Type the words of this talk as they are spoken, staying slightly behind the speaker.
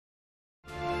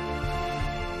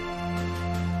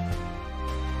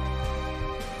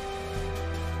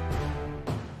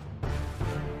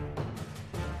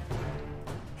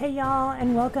Hey y'all,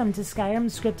 and welcome to Skyrim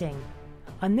Scripting.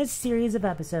 On this series of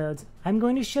episodes, I'm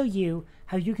going to show you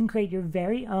how you can create your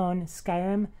very own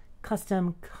Skyrim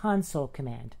custom console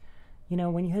command. You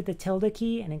know, when you hit the tilde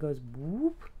key and it goes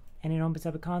whoop, and it opens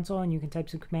up a console and you can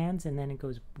type some commands and then it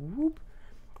goes whoop.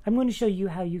 I'm going to show you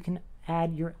how you can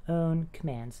add your own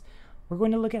commands. We're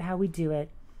going to look at how we do it,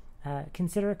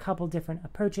 consider a couple different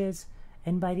approaches,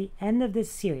 and by the end of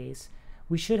this series,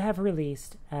 we should have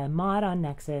released a mod on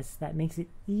Nexus that makes it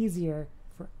easier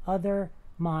for other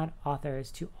mod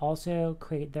authors to also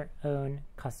create their own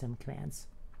custom commands.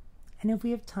 And if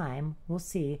we have time, we'll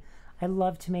see. I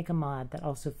love to make a mod that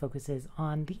also focuses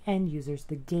on the end users,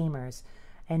 the gamers,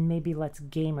 and maybe lets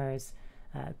gamers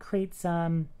create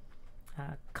some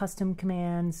custom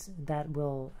commands that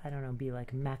will, I don't know, be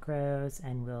like macros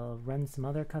and will run some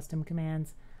other custom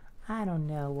commands. I don't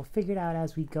know. We'll figure it out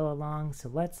as we go along. So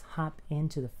let's hop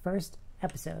into the first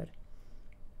episode.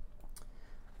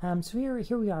 So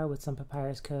here we are with some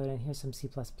Papyrus code, and here's some C++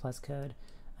 code.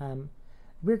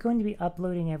 We're going to be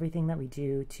uploading everything that we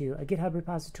do to a GitHub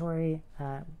repository.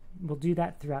 We'll do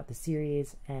that throughout the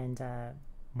series, and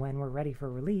when we're ready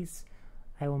for release,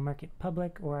 I will mark it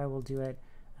public, or I will do it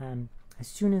as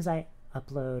soon as I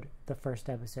upload the first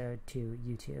episode to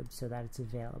YouTube so that it's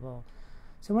available.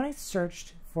 So when I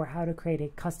searched for how to create a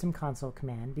custom console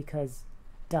command, because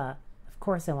duh, of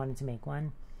course I wanted to make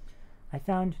one, I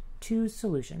found two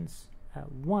solutions.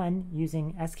 One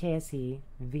using SKSE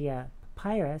via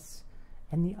Papyrus,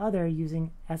 and the other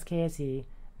using SKSE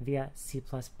via C++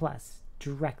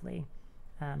 directly.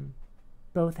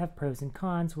 Both have pros and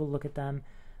cons. We'll look at them.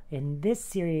 In this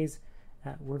series,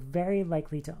 we're very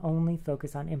likely to only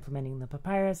focus on implementing the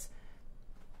Papyrus,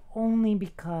 only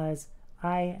because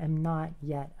I am not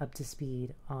yet up to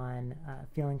speed on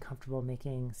feeling comfortable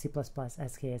making C++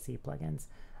 SKSE plugins.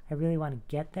 I really want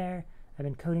to get there. I've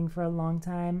been coding for a long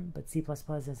time, but C++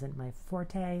 isn't my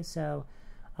forte, so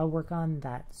I'll work on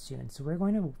that soon. So we're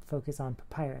going to focus on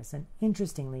Papyrus, and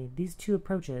interestingly, these two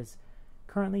approaches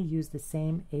currently use the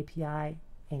same API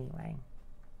anyway.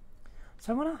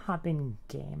 So I want to hop in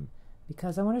game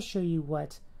because I want to show you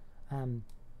what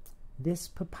this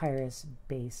Papyrus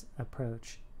base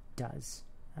approach does.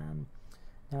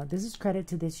 Now this is credit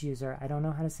to this user. I don't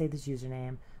know how to say this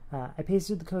username. I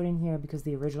pasted the code in here because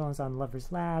the original is on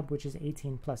Lover's Lab, which is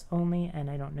 18 plus only, and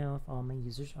I don't know if all my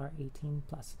users are 18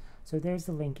 plus. So there's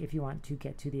the link if you want to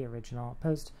get to the original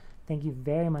post. Thank you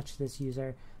very much to this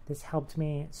user. This helped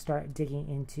me start digging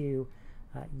into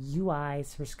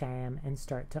UIs for Skyrim and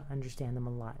start to understand them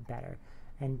a lot better.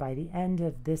 And by the end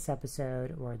of this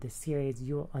episode or this series,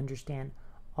 you will understand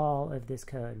all of this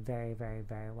code very, very,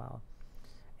 very well.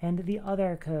 And the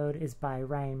other code is by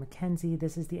Ryan McKenzie.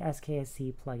 This is the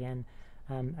SKSE plugin.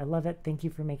 I love it. Thank you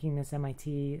for making this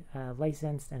MIT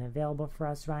licensed and available for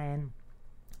us, Ryan.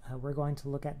 We're going to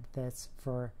look at this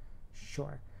for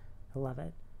sure. I love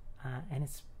it. And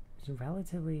it's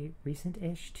relatively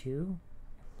recent-ish too.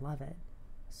 I love it.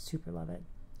 Super love it.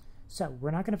 So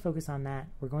we're not going to focus on that.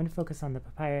 We're going to focus on the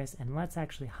Papyrus, and let's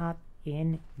actually hop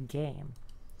in game.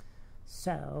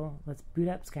 So let's boot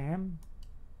up Skyrim.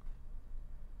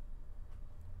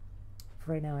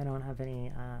 For right now, I don't have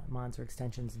any mods or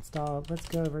extensions installed. Let's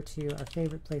go over to our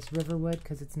favorite place, Riverwood,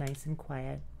 because it's nice and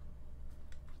quiet.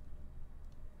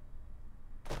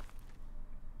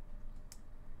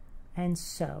 And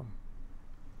so,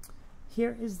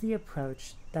 here is the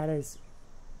approach that is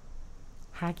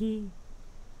hacky,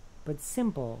 but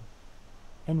simple,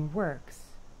 and works,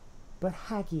 but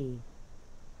hacky,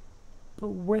 but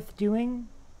worth doing.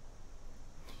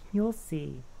 You'll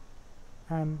see.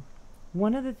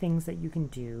 One of the things that you can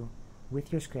do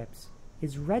with your scripts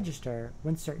is register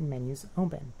when certain menus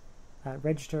open.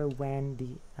 Register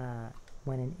when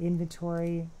an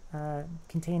inventory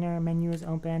container menu is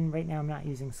open. Right now I'm not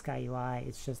using Sky UI,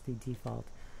 it's just the default.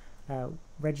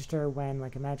 Register when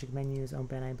like a magic menu is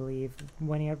open, I believe,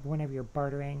 whenever you're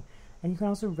bartering. And you can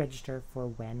also register for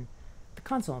when the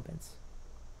console opens.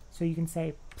 So you can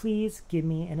say, please give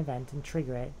me an event and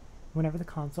trigger it whenever the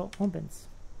console opens.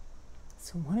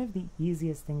 So one of the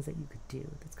easiest things that you could do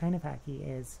that's kind of hacky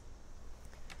is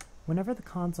whenever the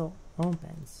console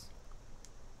opens,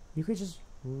 you could just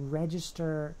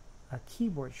register a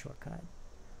keyboard shortcut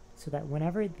so that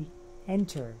whenever the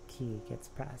enter key gets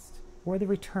pressed, or the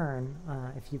return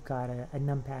if you've got a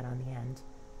numpad on the end,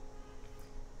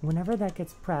 whenever that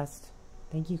gets pressed,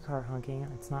 thank you car honking,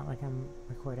 it's not like I'm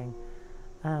recording,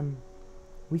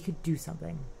 we could do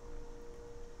something.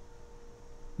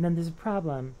 And then there's a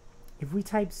problem. If we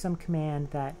type some command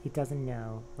that it doesn't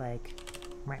know, like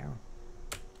meow,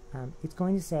 it's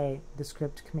going to say the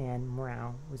script command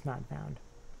morale was not found.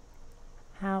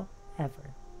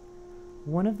 However,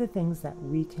 one of the things that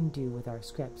we can do with our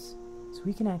scripts is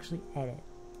we can actually edit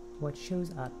what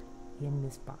shows up in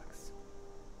this box.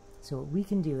 So what we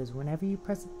can do is whenever you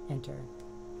press enter,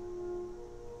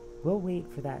 we'll wait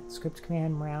for that script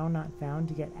command morale not found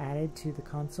to get added to the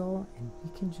console, and we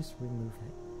can just remove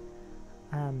it.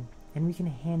 And we can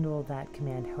handle that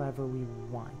command however we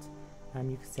want.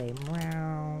 You could say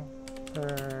morale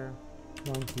per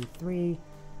 1, 2, 3,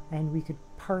 and we could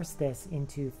parse this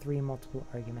into 3 multiple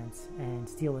arguments and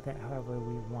deal with it however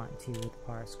we want to with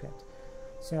our script.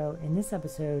 So in this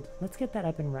episode, let's get that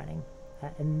up and running.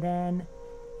 And then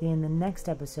in the next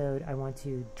episode, I want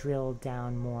to drill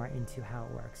down more into how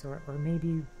it works. Or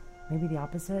maybe the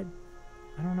opposite?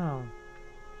 I don't know.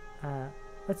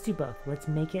 Let's do both. Let's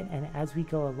make it, and as we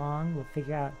go along, we'll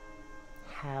figure out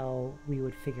how we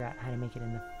would figure out how to make it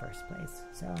in the first place.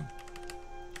 So,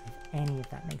 if any of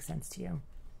that makes sense to you.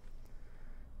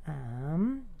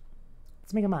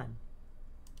 Let's make a mod.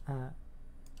 I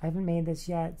haven't made this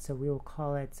yet, so we will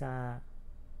call it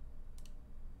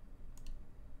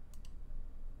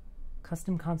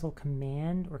custom console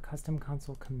command or custom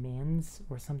console commands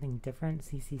or something different.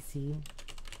 CCC.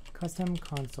 Custom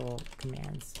console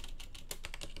commands.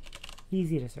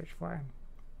 Easy to search for.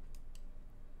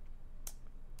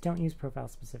 Don't use profile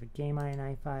specific game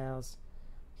INI files.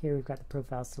 Here we've got the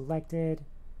profile selected.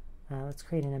 Let's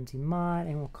create an empty mod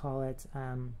and we'll call it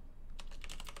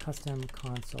custom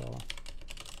console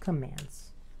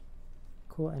commands.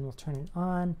 Cool, and we'll turn it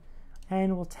on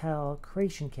and we'll tell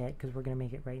creation kit, because we're going to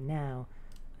make it right now,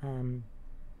 I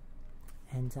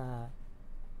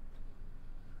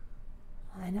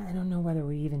don't know whether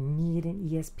we even need an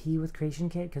ESP with creation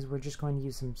kit because we're just going to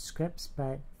use some scripts,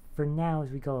 but for now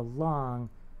as we go along,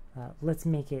 let's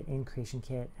make it in creation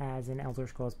kit as an Elder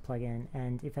Scrolls plugin,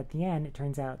 and if at the end it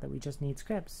turns out that we just need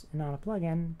scripts and not a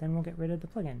plugin, then we'll get rid of the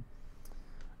plugin.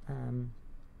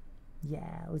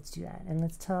 Yeah, let's do that, and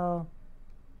let's tell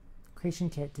creation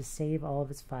kit to save all of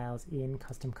its files in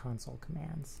custom console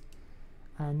commands.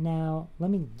 Now let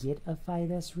me gitify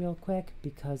this real quick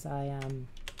because I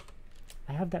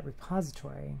have that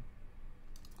repository.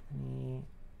 Let me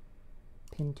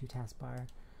pin to taskbar.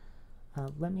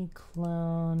 Let me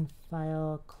clone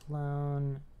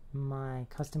my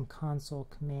custom console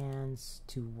commands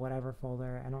to whatever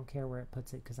folder. I don't care where it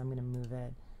puts it because I'm going to move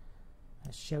it.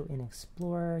 Show in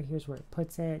Explorer. Here's where it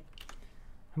puts it.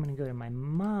 I'm going to go to my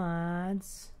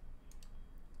mods.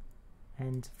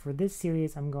 And for this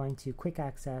series, I'm going to quick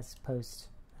access post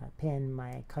pin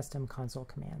my custom console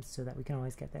commands so that we can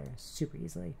always get there super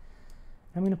easily.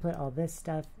 I'm going to put all this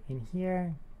stuff in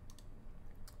here.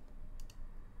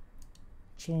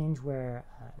 Change where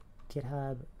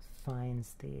GitHub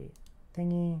finds the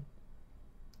thingy.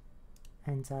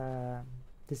 And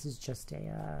this is just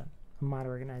a mod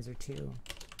organizer 2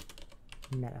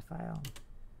 meta file.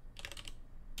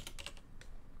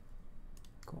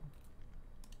 Cool.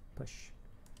 Push.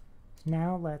 So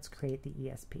now let's create the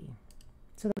ESP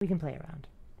so that we can play around.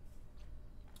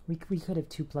 We could have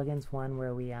 2 plugins, one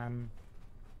where we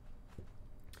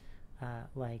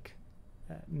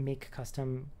make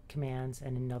custom commands,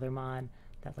 and another mod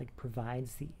that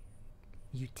provides the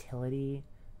utility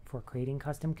for creating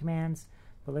custom commands.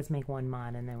 But let's make one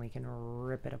mod and then we can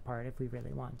rip it apart if we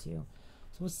really want to.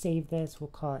 So we'll save this, we'll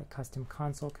call it custom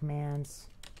console commands.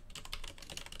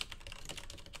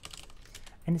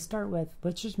 And to start with,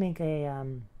 let's just make a,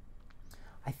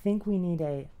 I think we need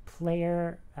a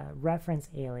player reference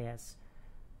alias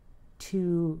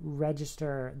to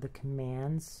register the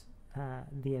commands,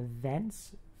 the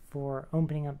events for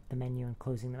opening up the menu and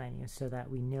closing the menu so that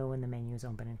we know when the menu is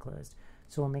open and closed.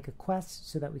 So we'll make a quest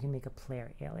so that we can make a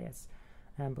player alias.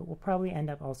 But we'll probably end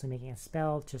up also making a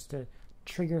spell just to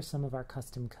trigger some of our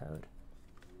custom code.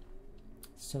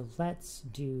 So let's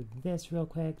do this real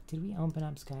quick. Did we open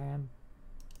up Skyrim?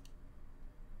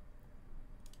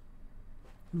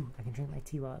 Ooh, I can drink my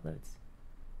tea while it loads.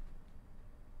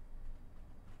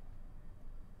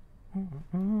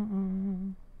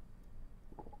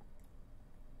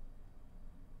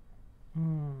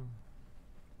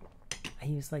 I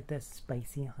use this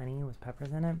spicy honey with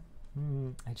peppers in it.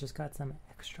 I just got some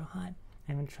extra hot.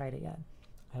 I haven't tried it yet.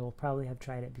 I will probably have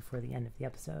tried it before the end of the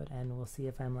episode, and we'll see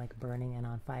if I'm burning and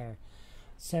on fire.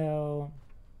 So,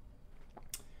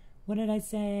 what did I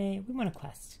say? We want a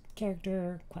quest.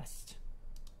 Character quest.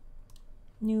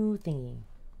 New thingy.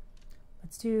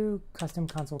 Let's do custom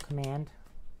console command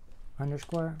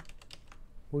 _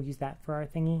 We'll use that for our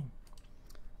thingy.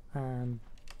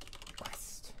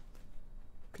 Quest.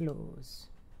 Close.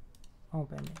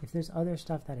 Open. If there's other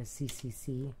stuff that is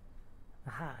CCC,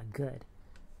 aha, good.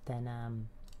 Then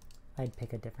I'd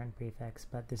pick a different prefix,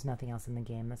 but there's nothing else in the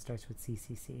game that starts with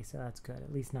CCC, so that's good,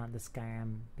 at least not the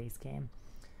Skyrim base game.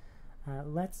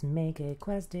 Let's make a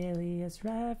quest alias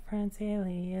reference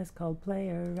alias called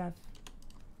player ref.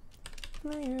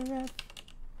 Player ref.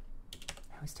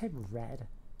 I always type red.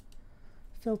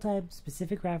 Fill type,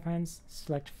 specific reference,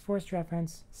 select forced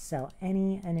reference, cell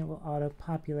any, and it will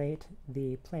auto-populate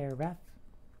the player ref.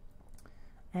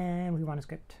 And we want a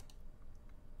script.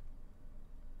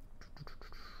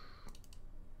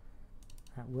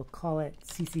 We'll call it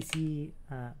CCC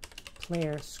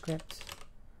player script,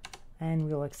 and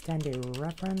we'll extend a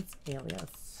reference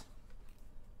alias.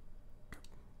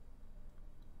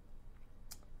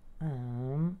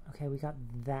 Okay, we got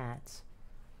that.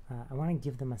 I want to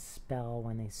give them a spell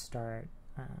when they start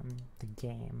the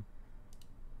game.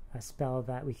 A spell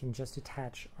that we can just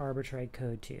attach arbitrary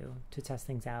code to test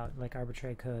things out, like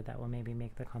arbitrary code that will maybe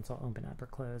make the console open up or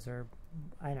close, or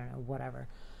I don't know, whatever.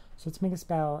 So let's make a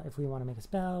spell. If we want to make a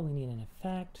spell, we need an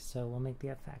effect, so we'll make the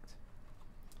effect.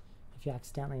 If you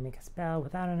accidentally make a spell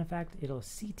without an effect, it'll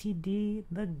CTD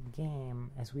the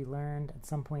game, as we learned at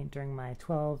some point during my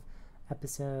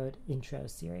 12-episode intro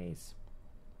series,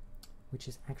 which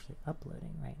is actually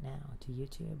uploading right now to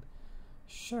YouTube.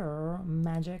 Sure,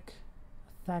 magic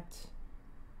effect.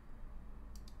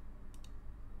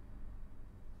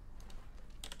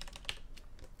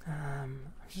 I'm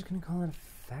just going to call it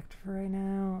effect for right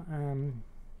now.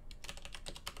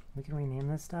 We can rename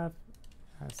this stuff.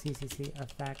 CCC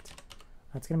effect.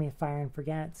 It's going to be a fire and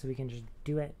forget, so we can just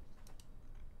do it.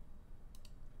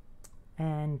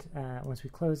 And once we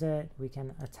close it, we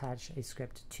can attach a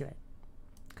script to it.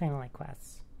 Kind of like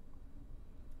quests.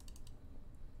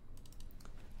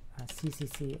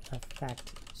 CCC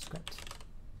effect script.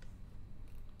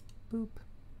 Boop.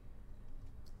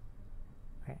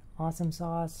 Alright, awesome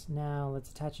sauce. Now let's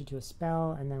attach it to a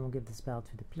spell, and then we'll give the spell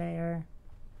to the player.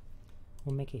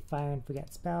 We'll make a fire and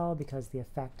forget spell because the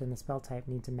effect and the spell type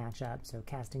need to match up. So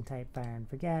casting type, fire and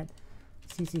forget,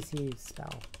 CCC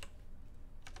spell.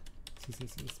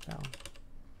 CCC spell.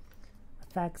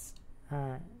 Effects,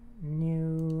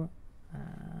 new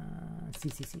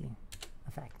CCC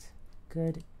effect.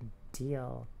 Good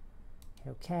deal.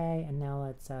 Okay, and now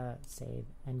let's save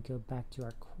and go back to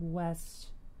our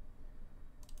quest.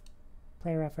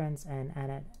 Player reference and add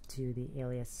it to the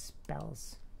alias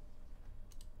spells.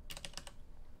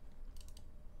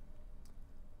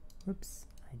 Oops,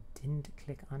 I didn't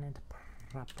click on it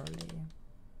properly.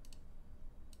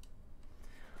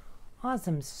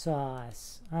 Awesome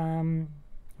sauce. And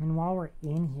while we're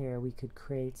in here, we could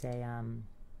create a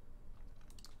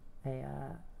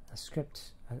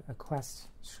script, a quest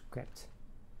script.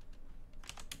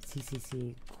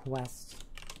 CCC quest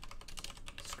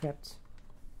script.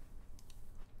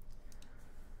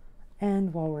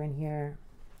 And while we're in here,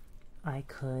 I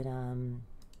could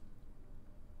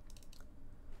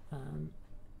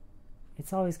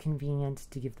it's always convenient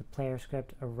to give the player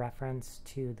script a reference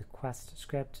to the quest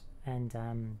script and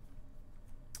the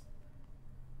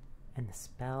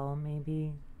spell,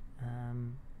 maybe.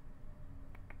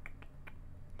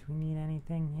 Do we need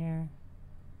anything here?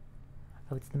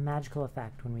 Oh, it's the magical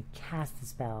effect. When we cast the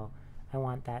spell, I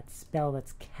want that spell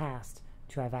that's cast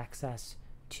to have access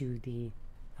to the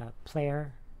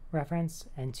player reference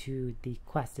and to the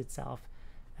quest itself.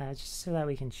 Just so that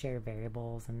we can share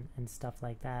variables and stuff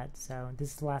like that. So this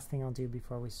is the last thing I'll do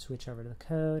before we switch over to the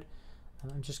code.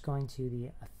 I'm just going to the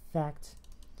effect,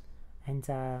 and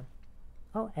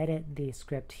I'll edit the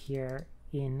script here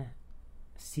in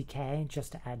CK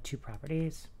just to add two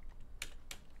properties.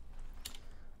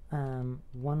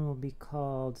 One will be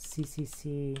called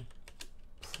CCC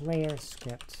player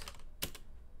script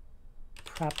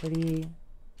property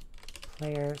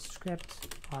player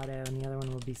script auto, and the other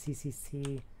one will be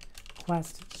CCC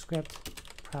quest script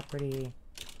property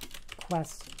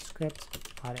quest script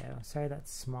auto. Sorry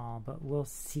that's small, but we'll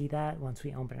see that once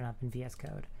we open it up in VS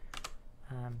Code.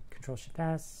 Control Shift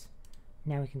S.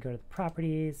 Now we can go to the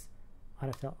properties,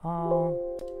 autofill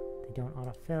all. They don't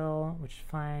autofill, which is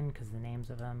fine because the names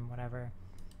of them, whatever.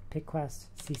 Pick quest,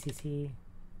 CCC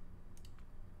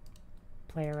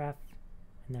player ref,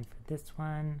 and then for this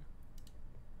one,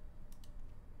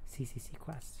 CCC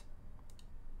quest.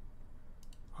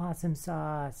 Awesome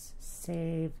sauce.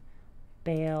 Save,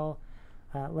 bail.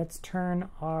 Let's turn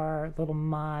our little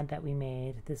mod that we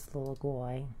made, this little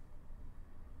guy.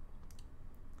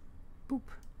 Boop.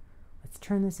 Let's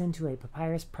turn this into a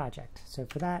Papyrus project. So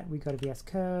for that, we go to VS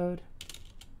Code.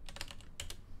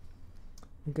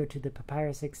 We go to the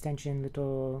Papyrus extension,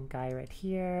 little guy right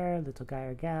here, little guy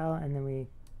or gal, and then we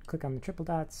click on the triple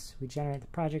dots. We generate the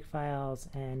project files,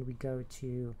 and we go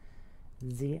to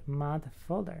the mod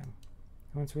folder.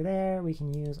 Once we're there, we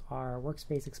can use our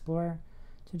Workspace Explorer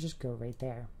to just go right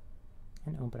there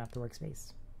and open up the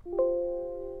workspace.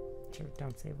 Sure,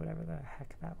 don't save whatever the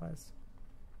heck that was.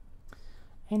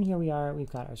 And here we are,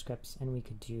 we've got our scripts, and we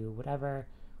could do whatever.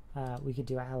 We could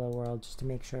do a hello world just to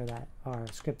make sure that our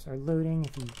scripts are loading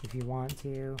if you want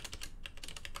to.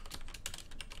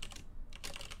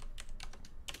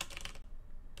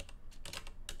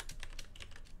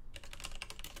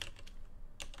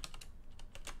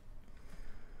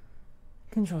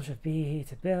 Control-Shift-B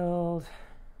to build.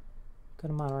 Go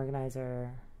to Mod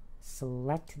Organizer,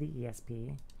 select the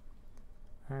ESP.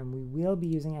 We will be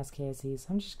using SKSE, so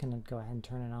I'm just going to go ahead and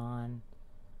turn it on.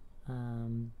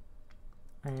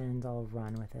 And I'll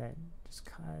run with it, just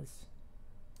because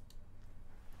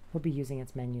we'll be using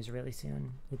its menus really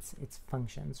soon. Its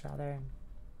functions, rather.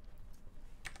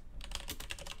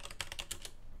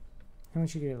 And we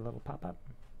should get a little pop-up.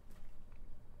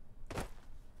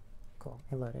 Cool,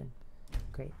 it loaded.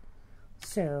 Great.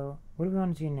 So, what do we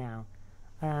want to do now?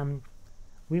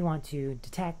 We want to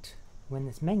detect when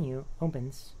this menu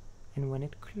opens and when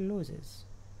it closes.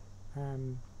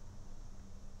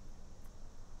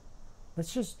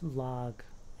 Let's just log,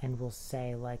 and we'll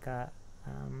say like a,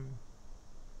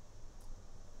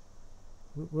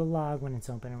 we'll log when it's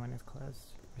open and when it's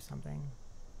closed or something.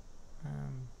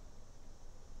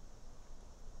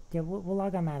 Yeah, we'll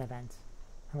log on that event.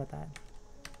 How about that?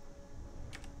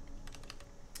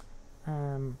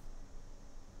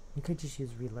 We could just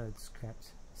use reload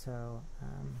script. So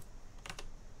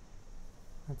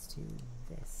let's do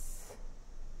this.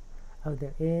 Oh,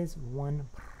 there is one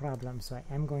problem, so I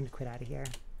am going to quit out of here.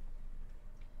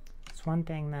 It's one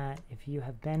thing that if you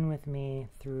have been with me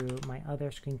through my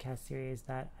other screencast series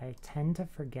that I tend to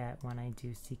forget when I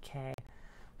do CK.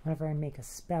 Whenever I make a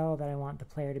spell that I want the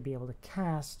player to be able to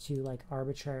cast to like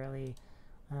arbitrarily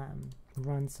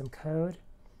run some code,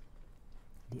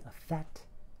 the effect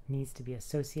needs to be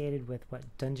associated with what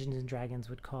Dungeons and Dragons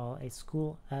would call a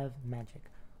school of magic.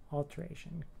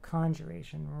 Alteration,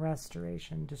 conjuration,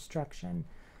 restoration, destruction.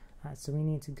 So we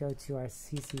need to go to our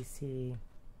CCC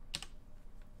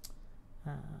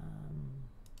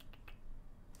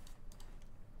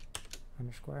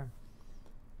underscore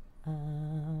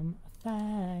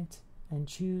effect and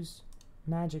choose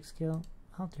magic skill,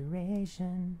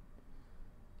 alteration,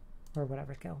 or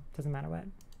whatever skill, doesn't matter what.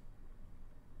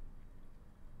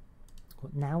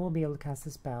 Cool. Now we'll be able to cast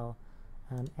a spell.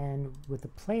 And with the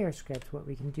player script, what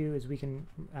we can do is we can,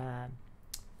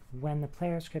 when the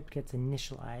player script gets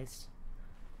initialized,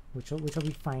 which will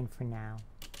be fine for now.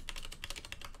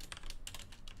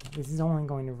 This is only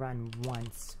going to run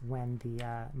once when the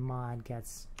mod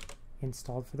gets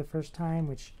installed for the first time,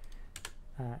 which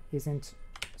isn't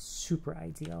super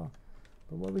ideal.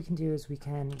 But what we can do is we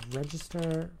can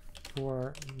register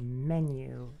for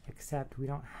menu, except we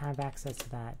don't have access to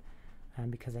that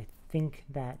because I think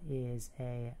that is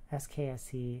a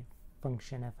SKSE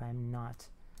function if I'm not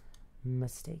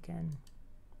mistaken.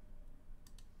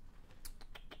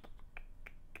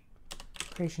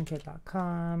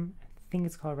 CreationKit.com. I think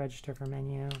it's called register for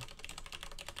menu.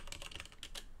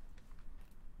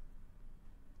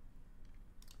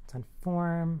 It's on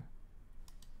form.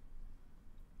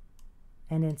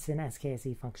 And it's an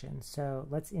SKSE function. So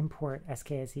let's import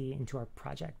SKSE into our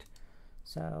project.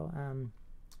 So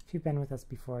if you've been with us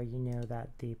before, you know that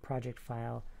the project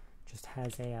file just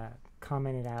has a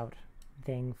commented out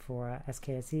thing for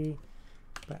SKSE,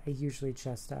 but I usually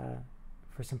just,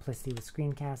 for simplicity with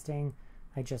screencasting,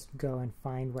 I just go and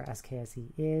find where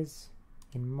SKSE is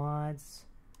in mods.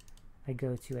 I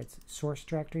go to its source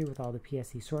directory with all the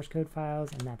PSE source code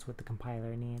files, and that's what the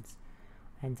compiler needs.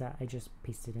 And I just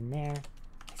paste it in there,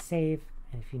 I save,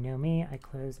 and if you know me, I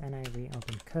close and I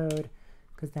reopen code,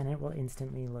 because then it will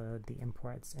instantly load the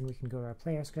imports. And we can go to our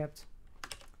player script.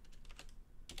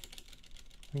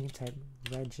 We can type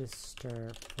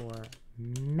register for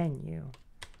menu.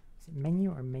 Is it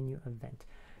menu or menu event?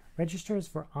 Register is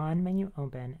for on menu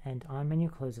open and on menu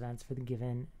close events for the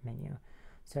given menu.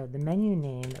 So the menu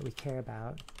name that we care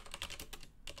about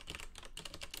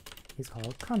is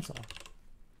called console.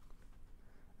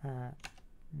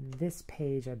 This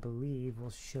page, I believe, will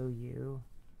show you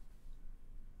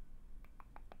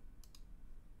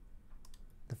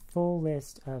the full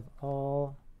list of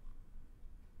all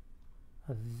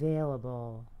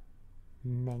available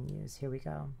menus. Here we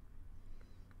go.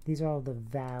 These are all the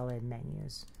valid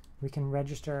menus. We can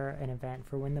register an event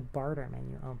for when the barter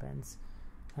menu opens,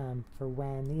 for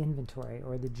when the inventory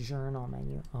or the journal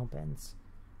menu opens.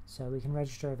 So we can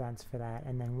register events for that,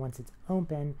 and then once it's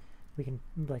open, we can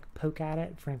like poke at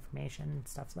it for information and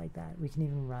stuff like that. We can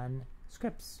even run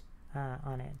scripts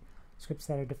on it. Scripts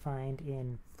that are defined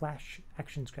in Flash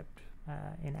ActionScript,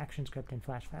 in ActionScript and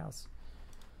Flash files.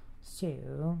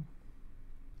 So,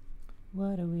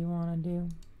 what do we want to do?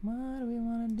 What do we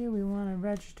want to do? We want to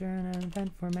register an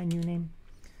event for menu name.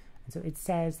 And so it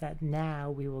says that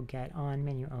now we will get on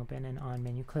menu open and on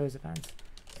menu close events.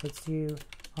 So let's do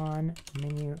on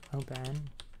menu open,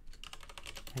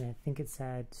 and I think it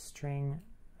said string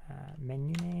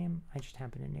menu name. I just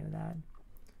happen to know that.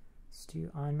 Let's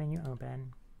do on menu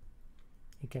open.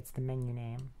 It gets the menu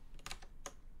name.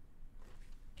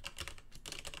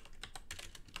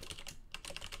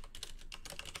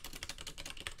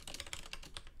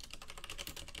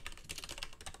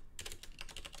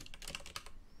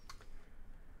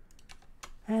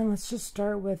 And let's just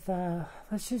start with,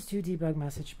 let's just do debug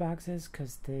message boxes,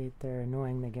 because they're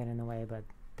annoying, they get in the way, but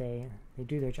they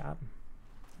do their job.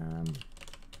 Although,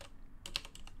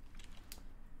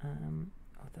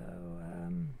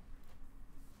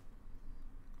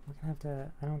 we're gonna have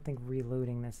to, I don't think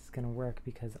reloading this is gonna work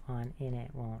because on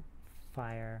init won't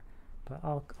fire, but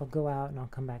I'll go out and I'll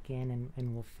come back in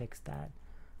and we'll fix that.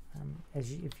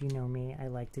 If you know me, I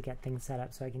like to get things set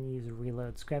up so I can use a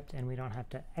reload script and we don't have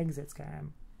to exit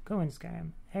Skyrim, go into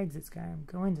Skyrim, exit Skyrim,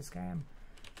 go into Skyrim.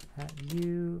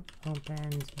 View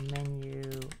opened menu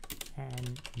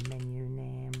and menu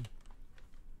name.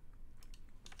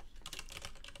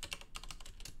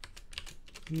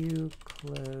 View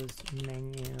closed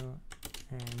menu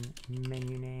and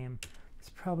menu name. This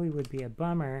probably would be a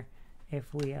bummer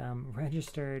if we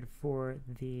registered for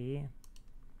the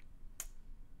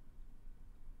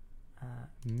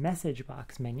message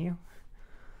box menu.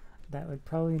 That would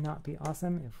probably not be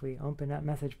awesome if we opened up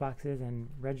message boxes and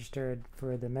registered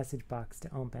for the message box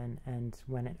to open, and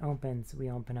when it opens we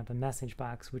open up a message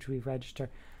box which we register.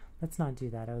 Let's not do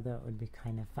that, although it would be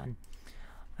kind of fun.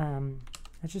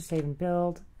 Let's just save and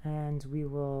build, and we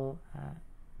will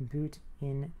boot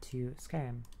into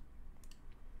Skyrim.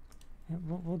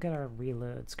 And we'll get our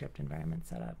reload script environment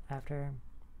set up after.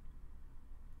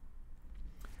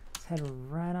 Let's head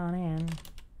right on in.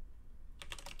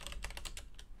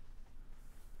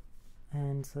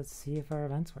 And let's see if our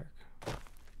events work. So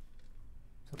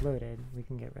loaded, we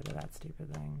can get rid of that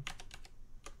stupid thing.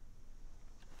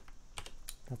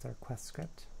 That's our quest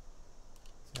script.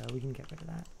 So we can get rid of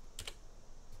that.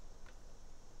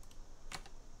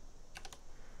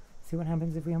 See what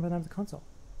happens if we open up the console.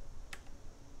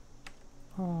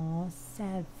 Aw,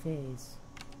 sad face.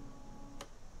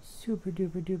 Super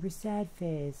duper duper sad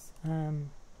face.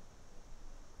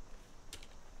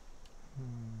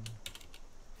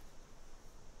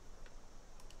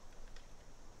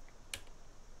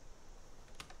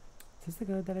 Is this the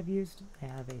code that I've used? I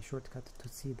have a shortcut to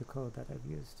see the code that I've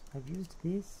used. I've used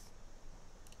these.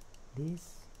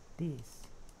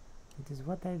 It is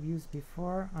what I've used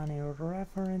before on a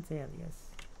reference alias,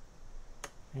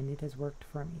 and it has worked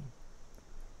for me.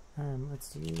 Let's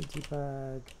do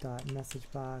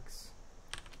debug.messageBox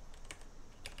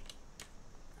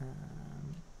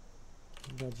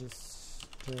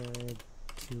registered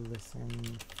to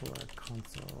listen for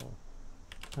console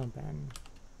open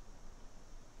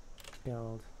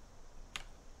build,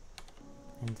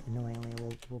 and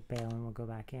annoyingly we'll bail and we'll go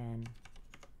back in.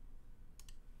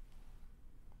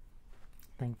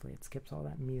 Thankfully it skips all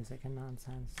that music and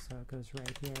nonsense, so it goes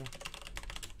right here.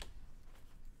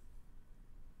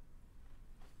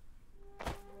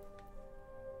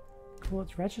 Cool,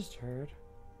 it's registered.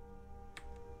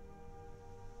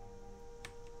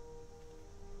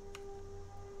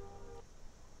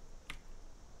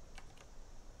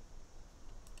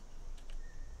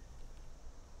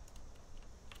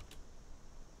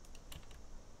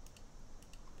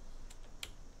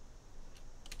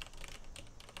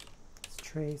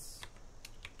 Trace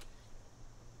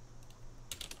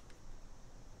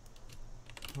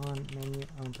on menu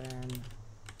open,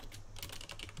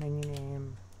 menu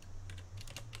name.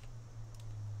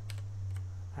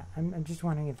 I'm just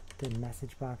wondering if the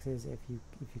message boxes, if you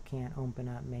can't open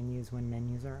up menus when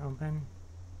menus are open.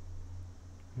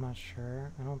 I'm not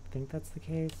sure. I don't think that's the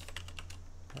case.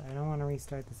 But I don't want to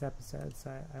restart this episode,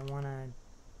 so I want to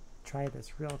try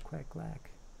this real quick,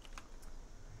 like.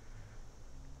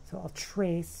 So I'll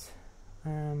trace,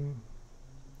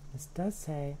 this does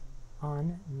say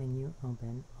on menu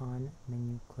open, on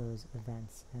menu close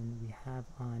events, and we have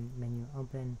on menu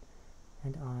open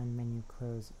and on menu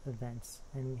close events,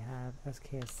 and we have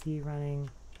SKSC running.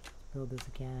 Build this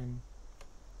again,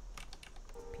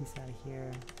 piece out of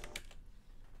here.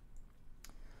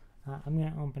 I'm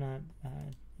going to open up,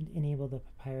 enable the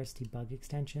Papyrus debug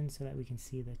extension so that we can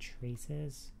see the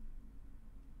traces.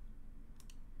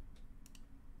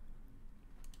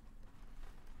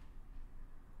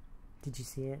 Did you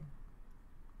see it?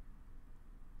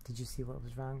 Did you see what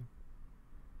was wrong?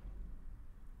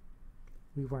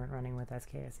 We weren't running with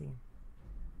SKSE.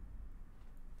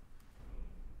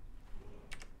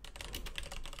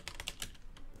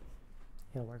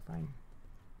 It'll work fine.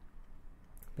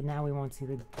 But now we won't see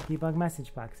the debug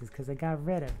message boxes because I got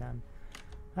rid of them.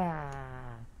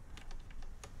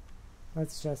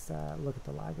 Let's just look at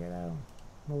the log here though.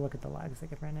 We'll look at the logs that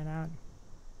get printed out.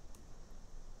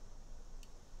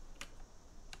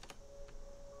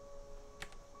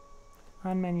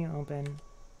 On menu open,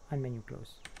 on menu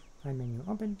close. On menu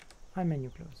open, on menu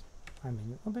close. On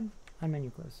menu open, on menu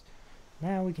close.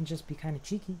 Now we can just be kind of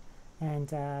cheeky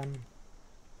and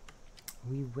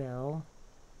we will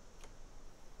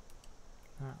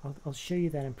I'll show you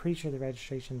that I'm pretty sure the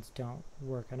registrations don't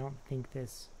work. I don't think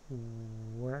this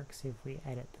works if we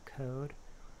edit the code.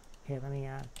 Okay, let me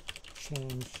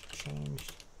change,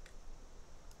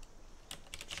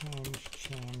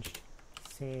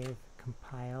 save,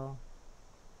 compile.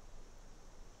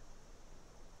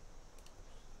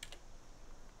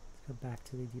 Let's go back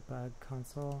to the debug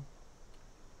console,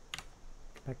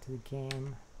 go back to the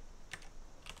game,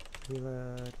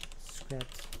 reload,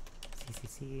 script,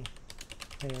 CCC,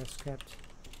 player script.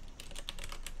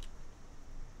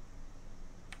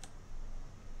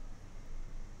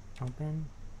 Open,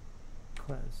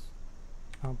 close,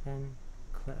 open,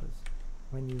 close.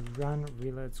 When you run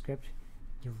reload script,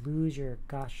 you lose your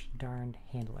gosh darned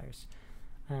handlers.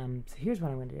 So here's what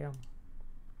I'm going to do.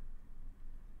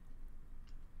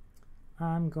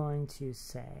 I'm going to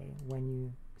say when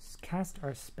you cast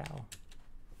our spell,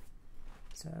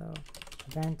 so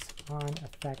event on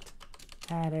effect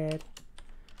added,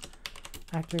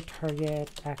 actor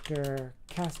target, actor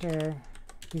caster,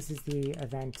 this is the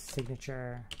event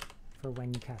signature for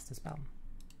when you cast a spell.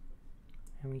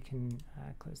 And we can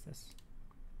close this.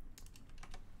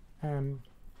 When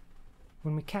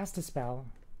we cast a spell,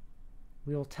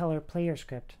 we will tell our player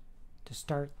script to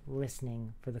start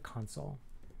listening for the console.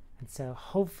 And so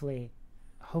hopefully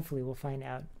we'll find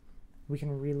out we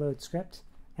can reload script,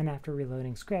 and after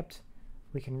reloading script,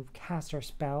 we can cast our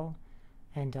spell,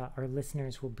 and our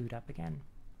listeners will boot up again.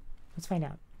 Let's find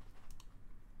out.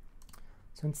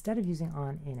 So instead of using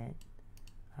on init,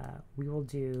 we will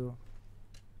do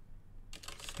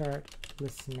start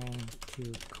listening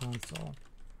to console.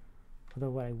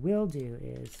 Although what I will do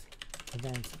is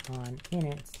event on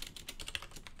init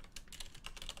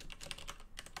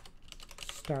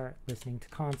start listening to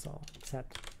console,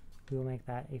 except we will make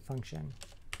that a function.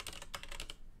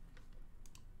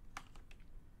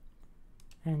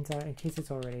 And in case it's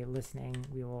already listening,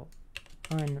 we will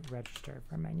unregister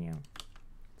from menu.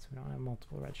 So we don't have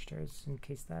multiple registers in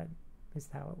case that is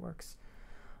how it works.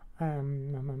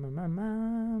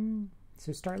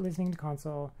 So start listening to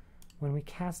console. When we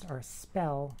cast our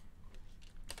spell,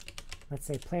 let's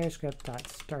say player script dot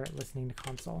start listening to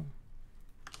console.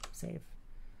 Save.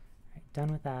 All right,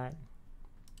 done with that.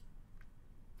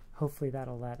 Hopefully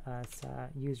that'll let us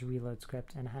use reload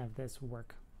script and have this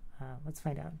work. Let's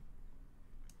find out.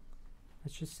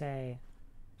 Let's just say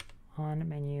on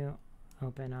menu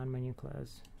open, on menu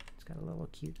close. It's got a little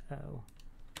cute O.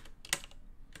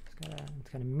 It's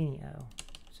got a mini O,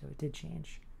 so it did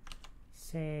change.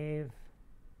 Save,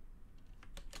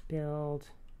 build,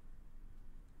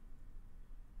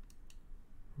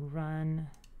 run.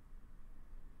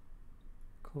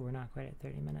 Cool, we're not quite at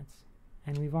 30 minutes.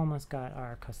 And we've almost got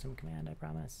our custom command, I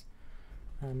promise.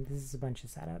 This is a bunch of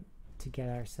setup to get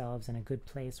ourselves in a good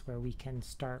place where we can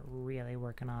start really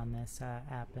working on this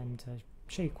app and to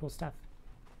show you cool stuff.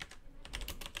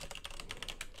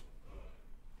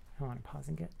 I want to pause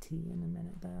and get tea in a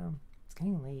minute though. It's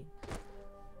getting late.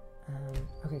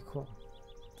 Okay, cool.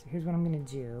 So here's what I'm going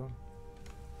to do.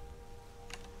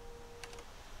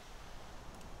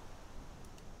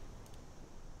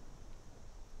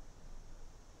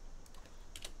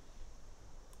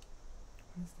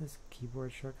 What is this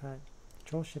keyboard shortcut?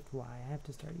 Control-Shift-Y. I have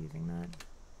to start using that.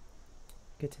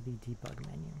 Get to the debug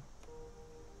menu.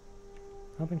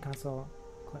 Open console,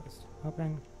 closed.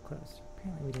 Open, closed.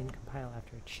 Apparently we didn't compile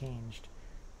after it changed,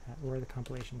 or the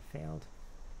compilation failed.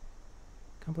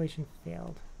 Compilation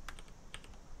failed.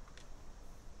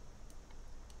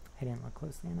 I didn't look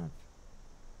closely enough.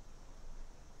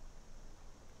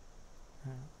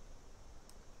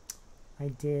 I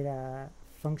did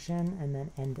function and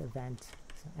then end event.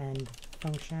 So end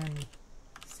function,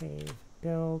 save,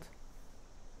 build.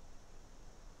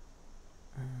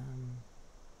 There's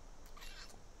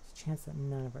a chance that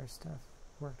none of our stuff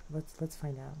worked. Let's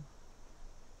find out.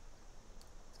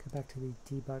 Let's go back to the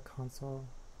debug console.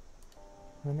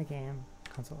 Run the game.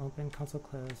 Console open, console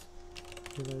close.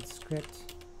 reload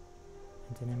script,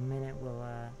 and in a minute we'll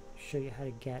show you how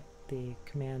to get the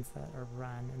commands that are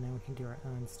run, and then we can do our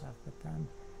own stuff with them.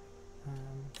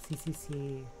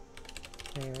 CCC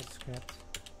player script.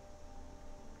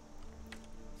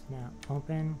 So now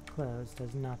open, close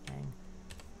does nothing.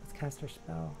 Let's cast our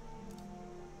spell.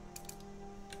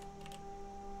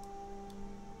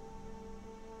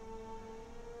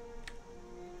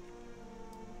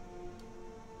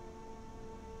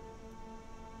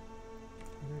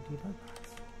 Debug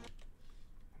box.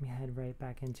 Let me head right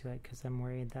back into it because I'm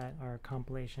worried that our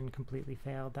compilation completely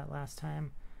failed that last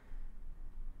time.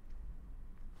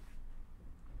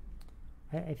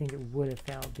 I think it would have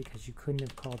failed because you couldn't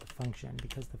have called the function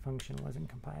because the function wasn't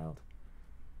compiled.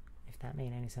 If that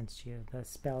made any sense to you. The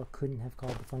spell couldn't have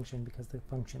called the function because the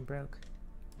function broke.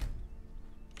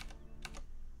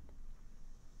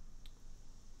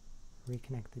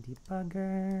 Reconnect the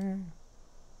debugger.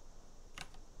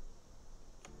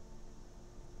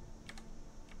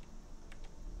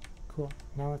 Cool.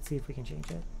 Now let's see if we can change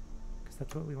it, because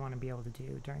that's what we want to be able to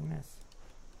do during this.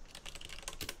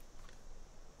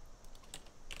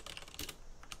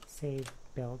 Save,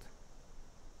 build.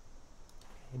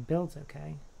 Okay, build's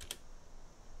okay.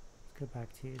 Let's go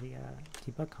back to the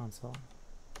debug console.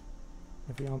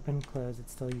 If we open, close,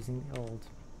 it's still using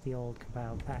the old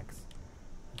compiled text.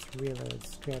 Let's reload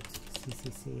script,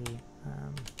 CCC,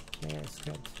 player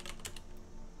script.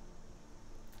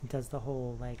 It does the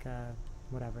whole like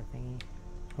whatever thingy.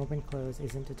 Open, close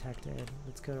isn't detected.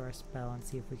 Let's go to our spell and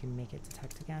see if we can make it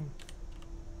detect again.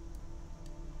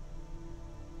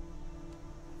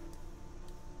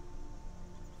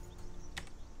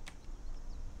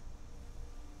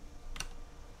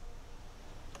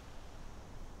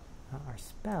 Our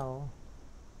spell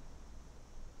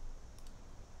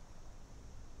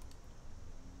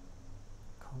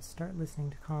called start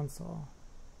listening to console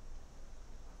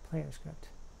player script.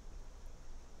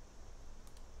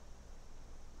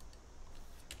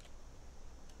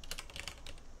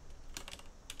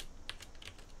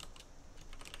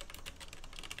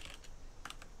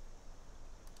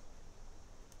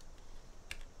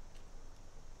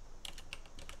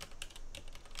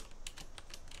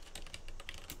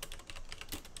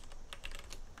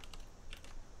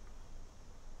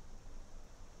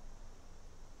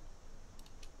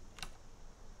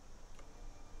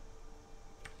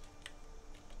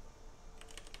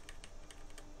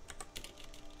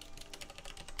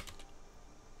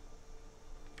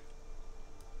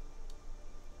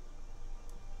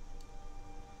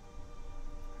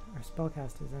 Our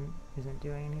spellcast isn't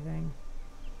doing anything.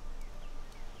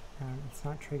 It's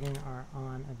not triggering our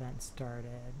on event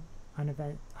started, on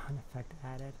effect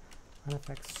added, on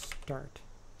effect start.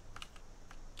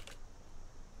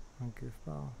 I'm a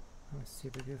goofball. I'm a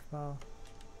super goofball.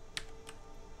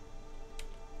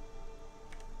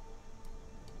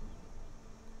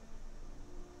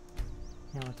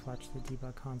 Now let's watch the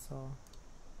debug console.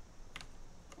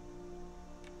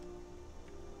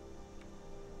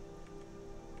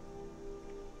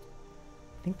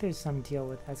 I think there's some deal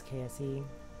with SKSE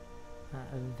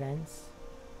events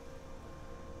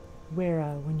where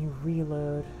when you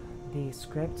reload the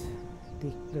script,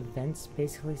 the events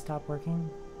basically stop working.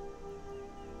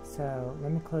 So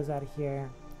let me close out of here.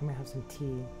 I'm gonna have some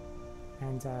tea,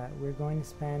 and we're going to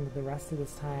spend the rest of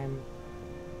this time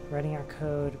writing our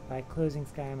code by closing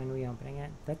Skyrim and reopening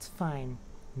it. That's fine.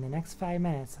 In the next 5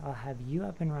 minutes, I'll have you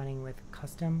up and running with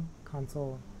custom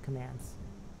console commands.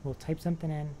 We'll type something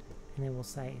in, and it will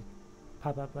say,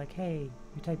 pop up like, hey,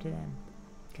 you typed it in.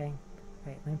 Okay?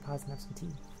 Alright, let me pause and have some tea.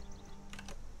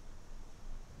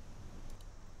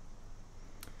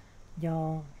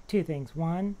 Y'all, two things.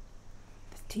 One,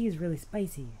 this tea is really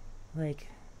spicy. Like,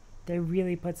 they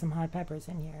really put some hot peppers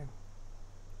in here.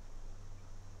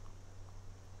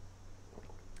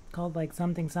 Called like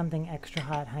something something extra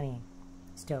hot honey.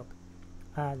 Stoke.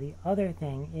 The other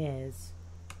thing is,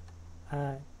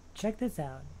 check this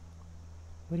out.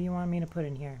 What do you want me to put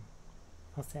in here?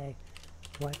 I'll say,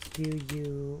 what do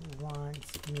you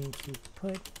want me to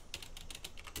put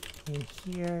in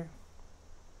here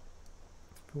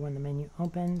for when the menu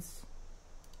opens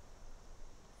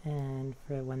and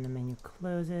for when the menu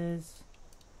closes?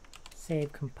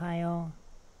 Save, compile.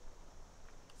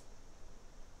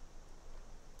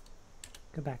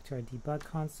 Go back to our debug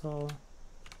console.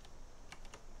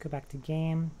 Go back to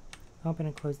game. Open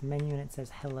and close the menu and it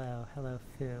says hello, hello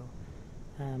foo.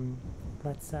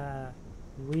 Let's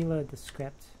reload the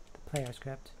script, the player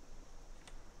script.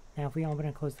 Now if we open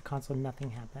and close the console,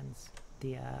 nothing happens.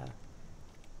 The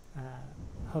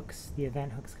hooks, the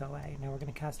event hooks go away. Now we're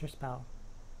going to cast our spell.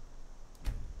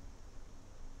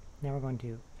 Now we're going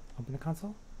to Open the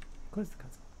console, close the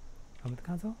console. Open the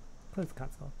console, close the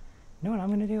console. You know what I'm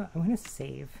going to do? I'm going to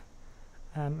save.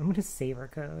 I'm going to save our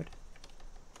code.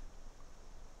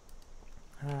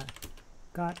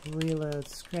 Got reload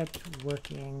script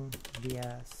working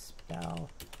via spell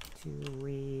to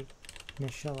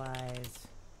reinitialize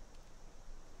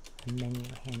menu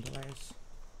handlers.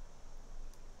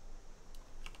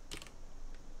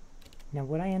 Now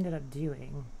what I ended up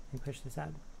doing, let me push this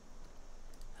up.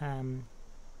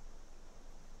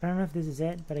 I don't know if this is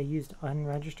it, but I used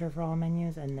unregister for all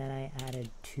menus, and then I added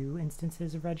 2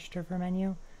 instances of register for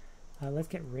menu. Let's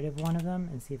get rid of one of them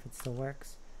and see if it still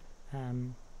works.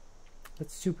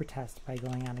 Let's super test by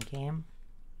going on a game.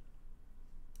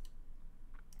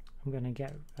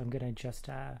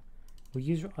 we'll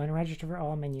use unregister for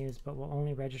all menus, but we'll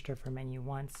only register for menu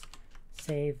once.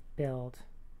 Save, build,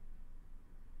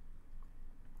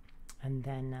 and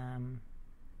then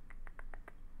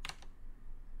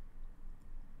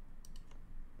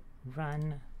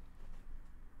run.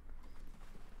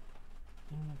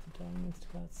 I don't know if the dog needs to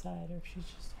go outside or if she's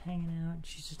just hanging out.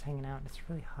 She's just hanging out. It's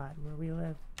really hot where we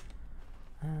live.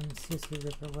 Seriously,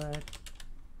 Riverwood.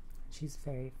 She's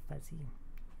very fuzzy.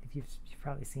 If you've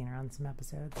probably seen her on some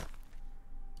episodes.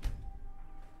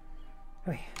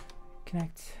 Okay,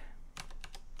 connect.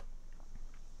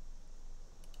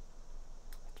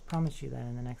 I promised you that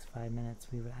in the next 5 minutes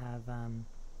we would have the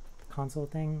console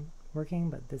thing working,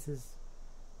 but this is,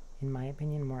 in my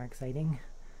opinion, more exciting.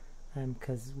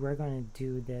 Because we're going to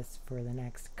do this for the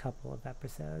next couple of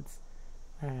episodes,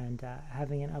 and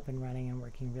having it up and running and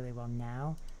working really well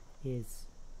now is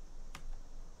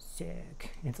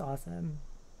sick. It's awesome.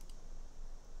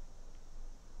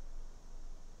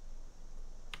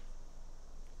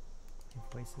 My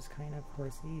voice is kind of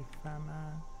hoarse-y from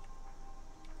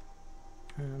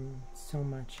so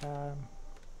much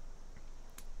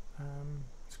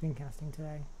screencasting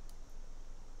today.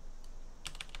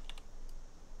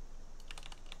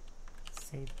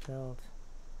 Save, build.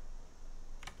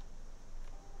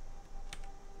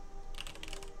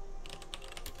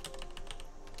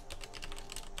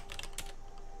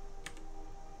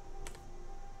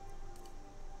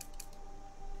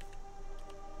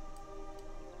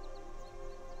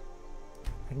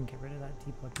 I can get rid of that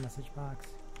debug message box.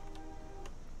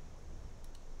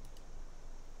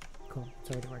 Cool, it's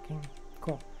already working.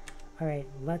 Cool. All right,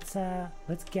 let's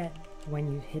get, when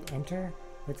you hit enter,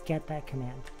 let's get that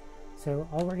command. So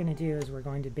all we're going to do is we're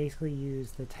going to basically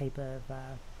use the type of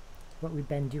what we've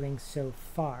been doing so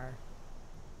far.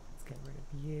 Let's get rid of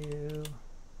you.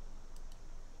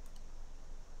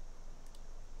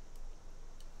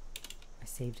 I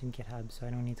saved in GitHub, so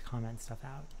I don't need to comment stuff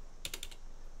out.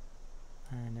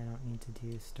 And I don't need to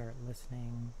do start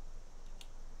listening.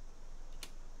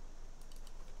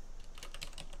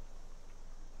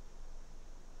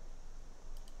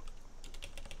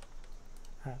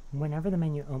 Whenever the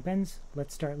menu opens,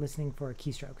 let's start listening for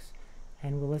keystrokes.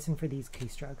 And we'll listen for these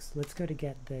keystrokes. Let's go to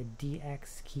get the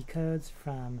DX key codes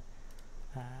from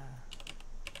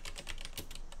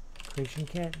Creation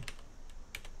Kit.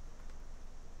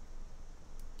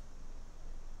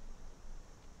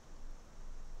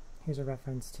 Here's a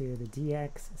reference to the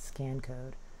DX scan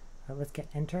code. Let's get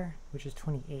enter, which is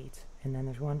 28. And then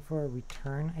there's one for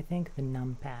return, I think, the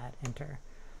numpad enter.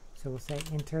 So we'll say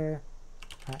enter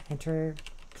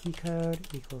key code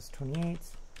equals 28.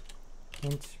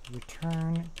 Int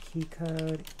return key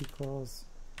code equals,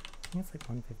 I think it's like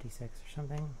 156 or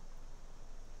something.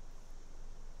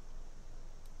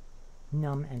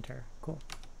 Num enter. Cool.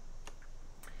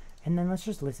 And then let's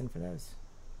just listen for those.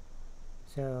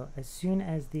 So as soon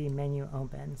as the menu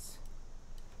opens,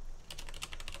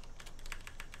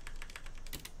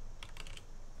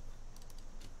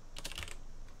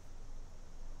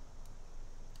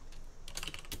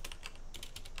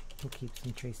 we'll keep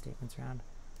some trace statements around.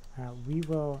 We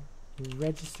will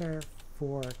register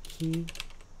for key,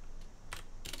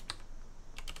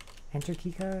 enter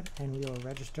key code, and we will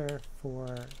register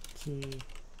for key,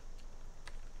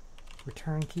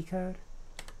 return key code.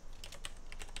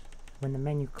 When the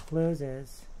menu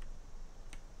closes,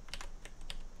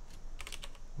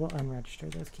 we'll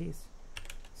unregister those keys.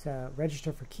 So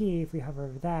register for key, if we hover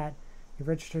over that, it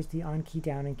registers the on key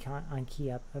down and on key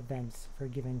up events for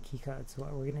given key code. So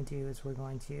what we're going to do is we're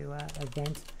going to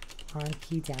event on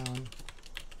key down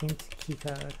int key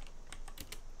code.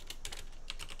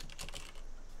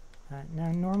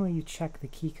 Now normally you check the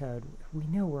key code. We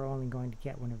know we're only going to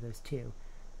get one of those two.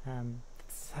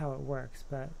 That's how it works,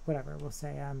 but whatever. We'll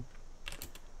say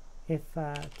if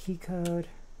key code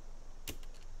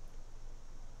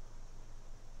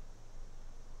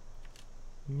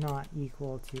not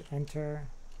equal to enter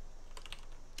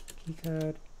key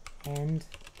code and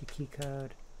the key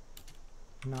code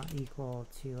not equal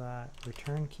to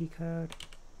return key code.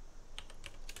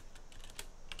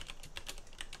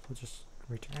 We'll just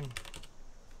return,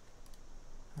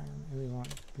 and we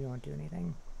won't do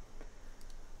anything.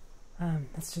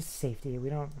 That's just safety. I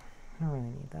don't really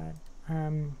need that.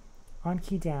 On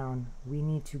key down, we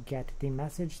need to get the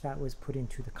message that was put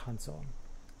into the console.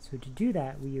 So to do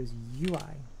that, we use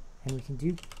UI, and we can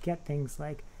get things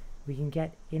like we can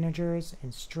get integers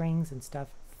and strings and stuff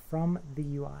from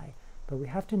the UI, but we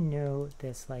have to know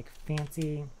this like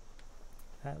fancy.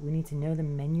 We need to know the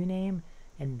menu name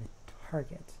and the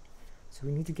target. So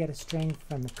we need to get a string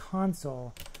from the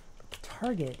console, but the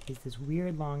target is this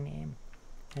weird long name.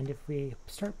 And if we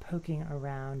start poking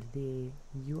around the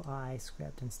UI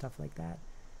script and stuff like that,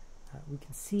 we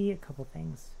can see a couple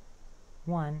things.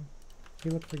 One, if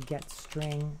we look for get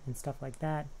string and stuff like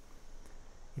that,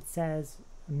 it says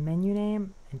menu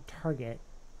name and target.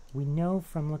 We know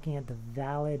from looking at the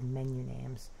valid menu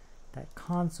names that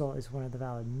console is one of the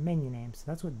valid menu names. So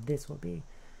that's what this will be.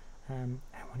 I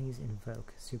want to use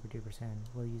invoke super duper soon.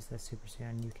 We'll use this super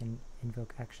soon. You can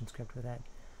invoke ActionScript with it.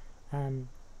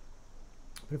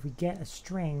 But if we get a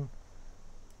string,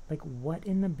 like what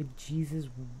in the bejesus,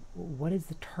 what is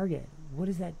the target? What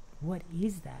is that? What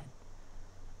is that?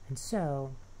 And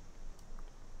so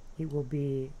it will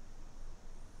be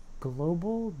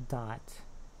global dot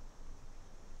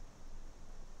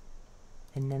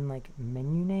and then like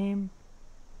menu name,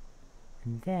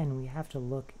 and then we have to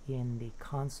look in the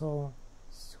console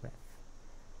Swift.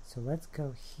 So let's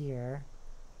go here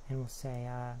and we'll say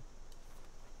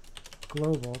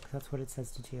global, because that's what it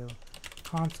says to do,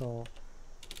 console,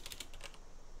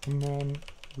 and then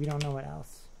we don't know what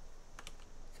else.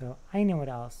 So I know what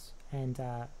else, and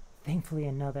thankfully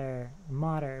another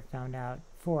modder found out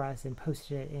for us and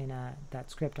posted it in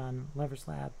that script on Levers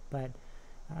Lab, but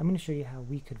I'm going to show you how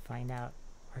we could find out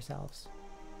ourselves.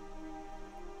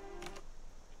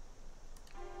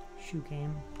 Shoe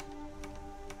game.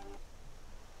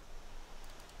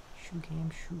 Shoe game,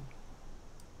 shoe.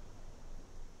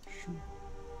 Shoe.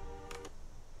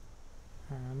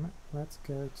 Let's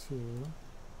go to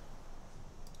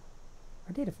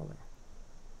our data folder.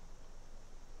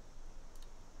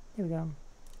 There we go.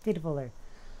 Data folder.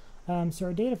 So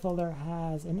our data folder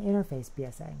has an interface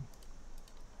BSA.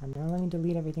 Now let me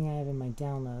delete everything I have in my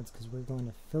downloads because we're going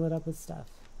to fill it up with stuff.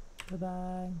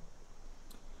 Bye-bye.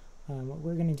 What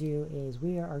we're going to do is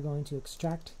we are going to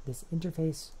extract this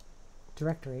interface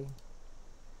directory,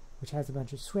 which has a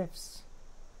bunch of Swifts,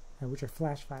 which are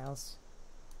Flash files,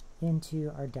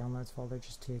 into our downloads folder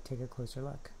just to take a closer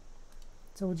look.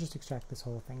 So we'll just extract this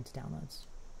whole thing to downloads.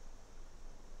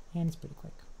 And it's pretty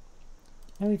quick.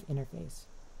 Now we have interface.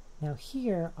 Now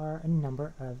here are a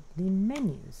number of the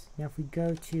menus. Now if we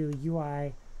go to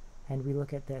UI and we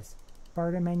look at this,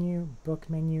 barter menu, book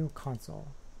menu, console,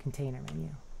 container menu.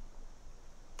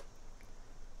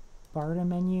 Barter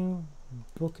menu,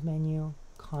 book menu,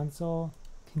 console,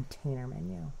 container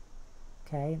menu.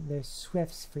 Okay, there's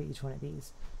Swifts for each one of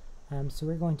these. So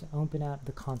we're going to open up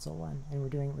the console one, and we're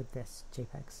doing it with this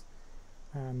JPEGs.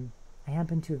 I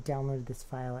happen to have downloaded this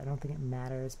file. I don't think it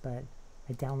matters, but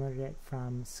I downloaded it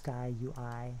from Sky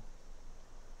UI.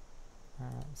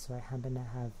 So I happen to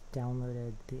have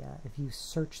downloaded the, if you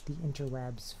search the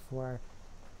interwebs for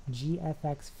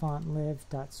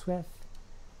gfxfontlib.swift,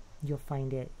 you'll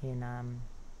find it in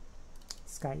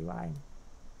Sky UI.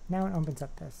 Now it opens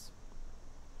up this.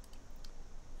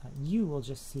 You will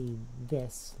just see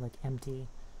this like empty,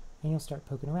 and you'll start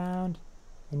poking around,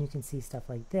 and you can see stuff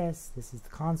like this. This is the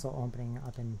console opening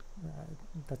up, and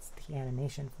that's the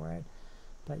animation for it.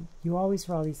 But you always,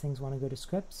 for all these things, want to go to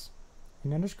scripts,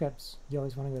 and under scripts, you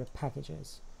always want to go to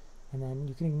packages, and then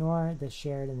you can ignore the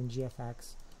shared and the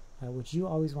GFX. What you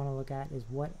always want to look at is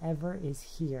whatever is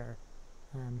here.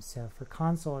 So for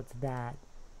console, it's that.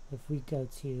 If we go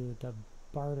to the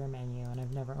barter menu, and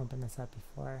I've never opened this up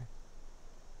before.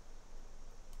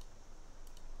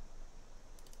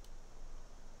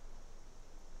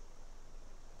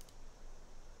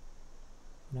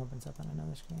 It opens up on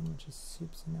another screen, which is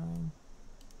super annoying.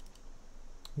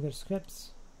 We go to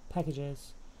scripts,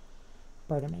 packages,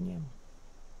 barter menu.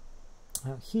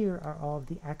 Now here are all of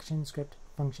the ActionScript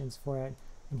functions for it,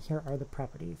 and here are the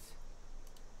properties.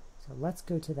 So let's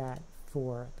go to that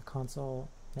for the console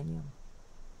menu.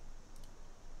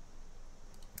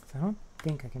 So I don't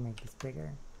think I can make this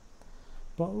bigger.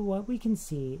 But what we can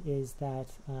see is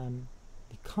that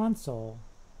the console,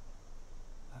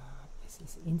 is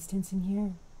this instance in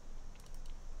here?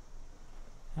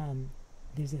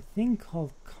 There's a thing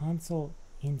called console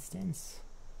instance.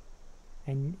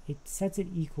 and it sets it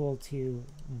equal to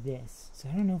this. So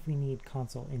I don't know if we need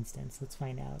console instance. Let's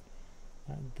find out.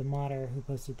 The modder who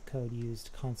posted the code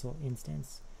used console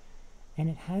instance, and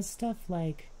it has stuff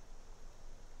like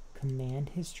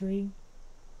command history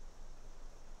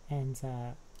and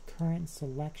current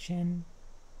selection.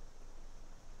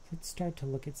 Let's start to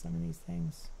look at some of these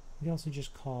things. We also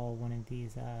just call one of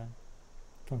these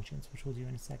functions, which we'll do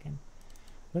in a second.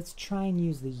 Let's try and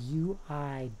use the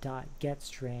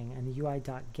UI.getString and the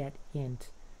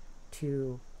UI.getInt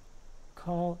to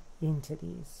call into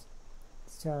these.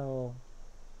 So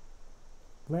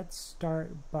let's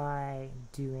start by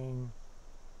doing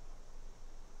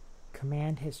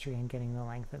command history and getting the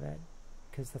length of it,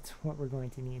 because that's what we're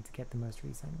going to need to get the most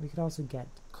recent. We could also get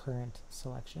current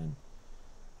selection,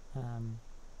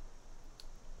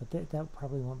 but that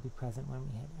probably won't be present when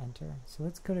we hit enter. So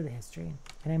let's go to the history,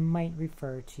 and I might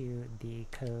refer to the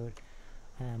code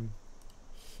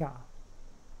here,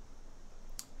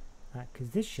 because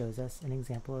this shows us an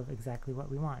example of exactly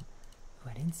what we want. Oh,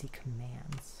 I didn't see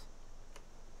commands.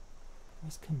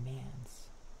 Where's commands?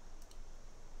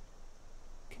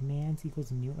 Commands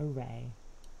equals new array.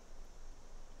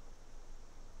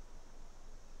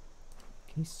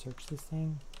 Can you search this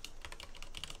thing?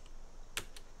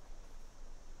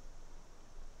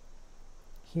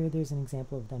 Here there's an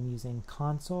example of them using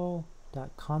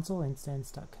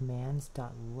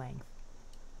console.consoleinstance.commands.length.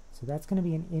 So that's going to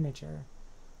be an integer.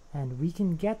 And we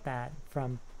can get that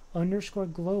from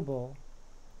 _global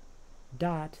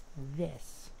dot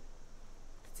this.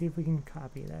 Let's see if we can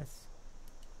copy this.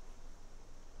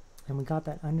 And we got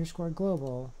that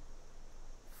 _global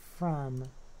from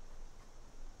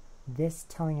this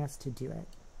telling us to do it.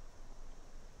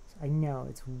 So I know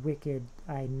it's wicked.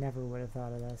 I never would have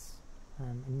thought of this. I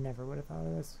never would have thought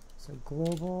of this. So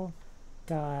global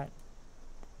dot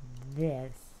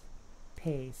this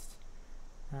paste.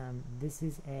 This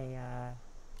is a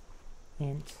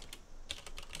int.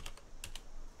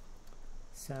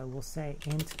 So we'll say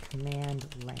int command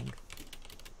length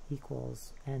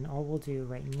equals, and all we'll do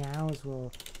right now is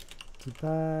we'll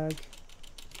debug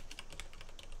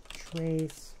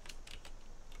trace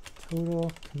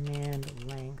total command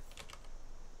length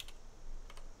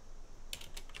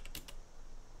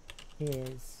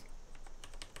is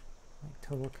like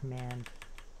total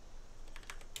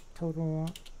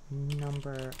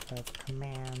number of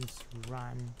commands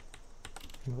run,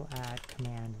 and we'll add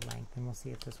command length, and we'll see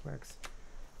if this works.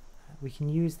 We can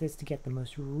use this to get the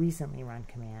most recently run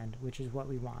command, which is what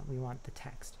we want. We want the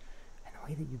text. And the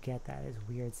way that you get that is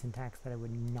weird syntax that I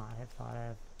would not have thought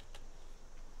of.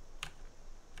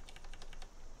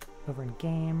 Over in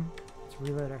game, let's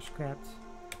reload our script.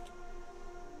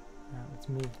 Let's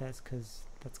move this because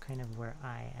that's kind of where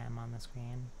I am on the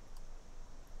screen.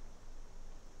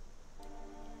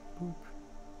 Boop.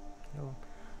 So,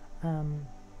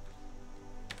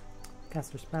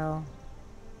 cast our spell.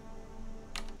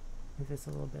 Move this a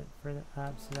little bit further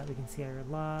up so that we can see our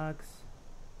logs.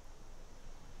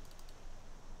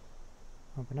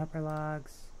 Open up our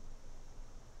logs.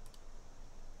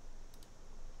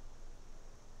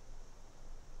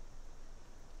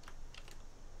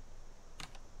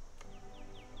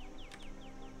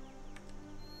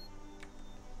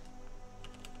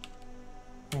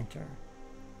 Enter.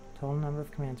 Total number of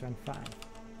commands run 5.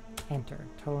 Enter.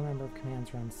 Total number of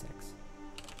commands run 6.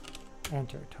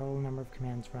 Enter. Total number of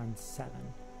commands run 7.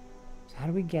 So how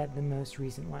do we get the most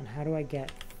recent one? How do I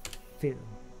get foo?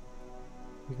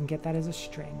 We can get that as a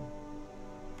string.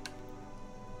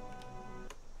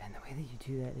 And the way that you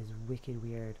do that is wicked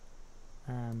weird.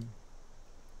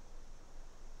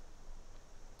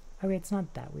 Okay, it's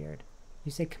not that weird.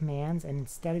 You say commands, and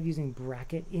instead of using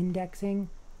bracket indexing,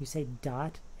 you say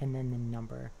dot and then the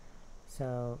number.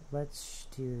 So let's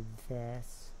do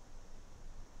this.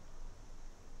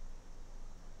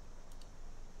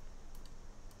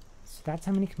 So that's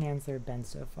how many commands there have been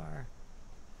so far.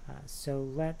 So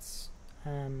let's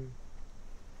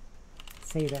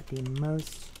say that the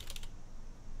most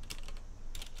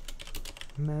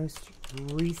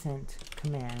recent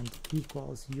command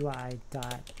equals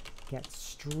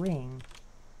UI.getString,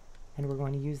 and we're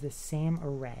going to use the same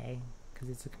array because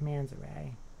it's a commands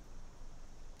array.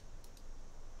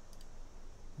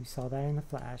 We saw that in the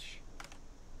flash.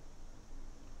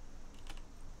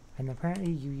 And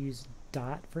apparently you use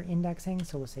dot for indexing,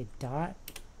 so we'll say dot,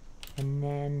 and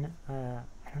then I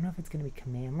don't know if it's going to be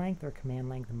command length or command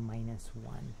length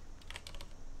 -1.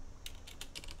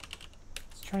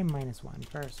 Let's try -1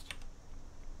 first.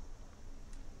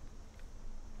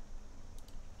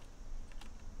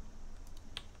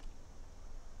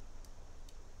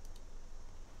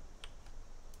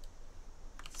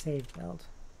 Save build.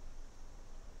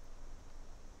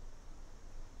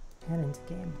 Head into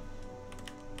game.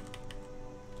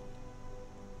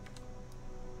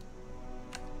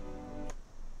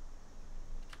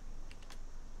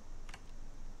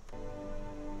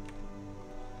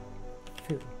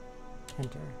 Food.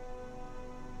 Enter.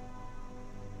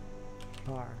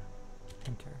 Bar.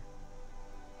 Enter.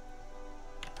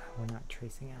 We're not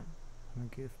tracing it. I'm a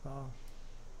goofball.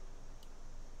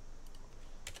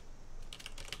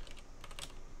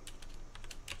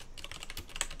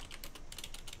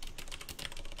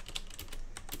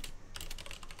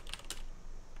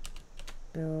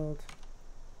 Build.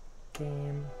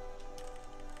 Game.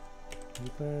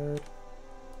 Reload.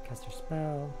 Cast your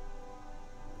spell.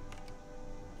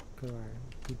 Go to our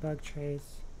debug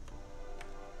trace.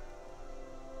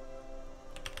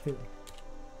 Food.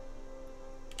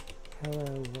 Hello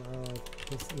world,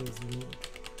 this is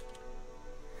unique.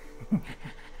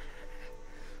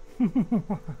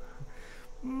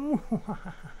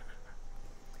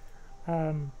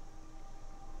 And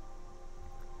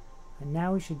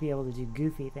now we should be able to do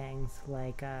goofy things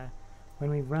like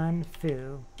when we run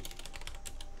foo,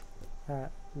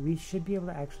 we should be able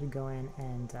to actually go in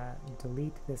and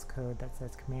delete this code that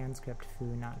says command script foo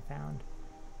not found.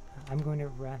 I'm going to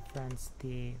reference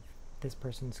this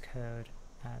person's code,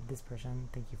 this person,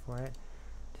 thank you for it,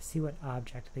 to see what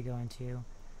object they go into.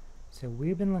 So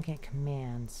we've been looking at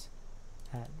commands.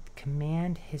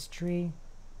 Command history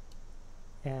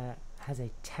has a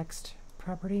text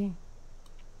property,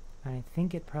 and I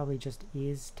think it probably just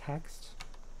is text.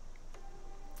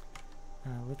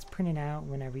 Let's print it out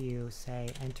whenever you say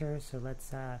enter. So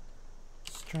let's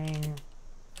string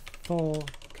full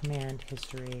command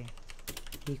history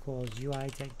equals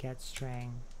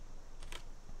UI.getString.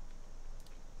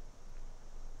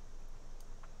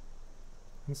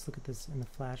 Let's look at this in the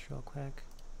Flash real quick.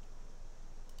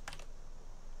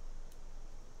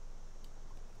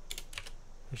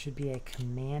 There should be a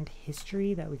command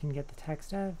history that we can get the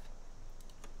text of.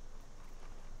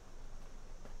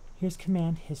 Here's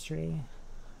command history.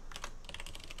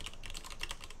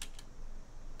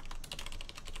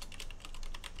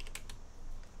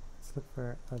 Let's look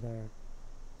for other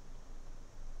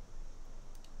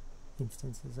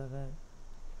instances of it.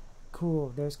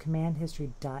 Cool, there's command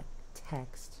history dot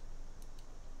text.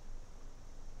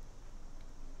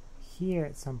 Here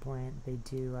at some point they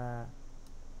do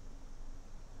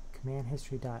command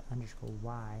history dot underscore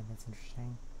y. That's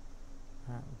interesting.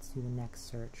 Let's do the next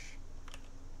search.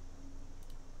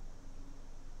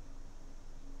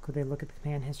 Could they look at the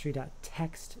command history dot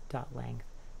text dot length?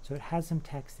 So it has some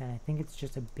text, and I think it's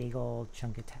just a big old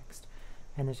chunk of text.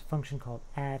 And there's a function called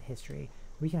add history.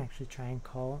 We can actually try and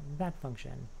call that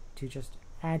function to just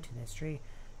add to the history.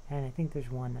 And I think there's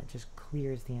one that just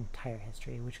clears the entire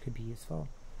history, which could be useful.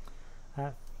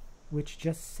 Which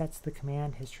just sets the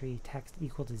command history text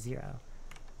equal to 0,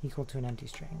 equal to an empty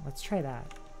string. Let's try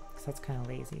that, because that's kind of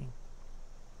lazy.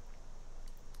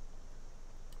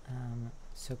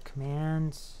 So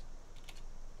command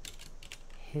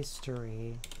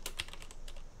history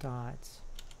dot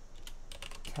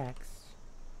text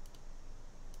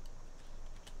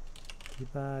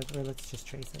debug, or let's just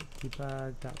trace it,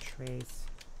 debug dot trace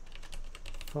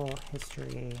full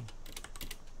history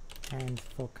and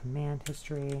full command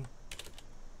history.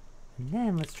 And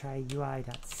then let's try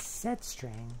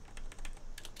UI.setString,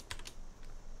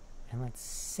 and let's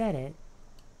set it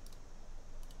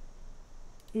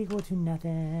equal to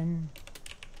nothing.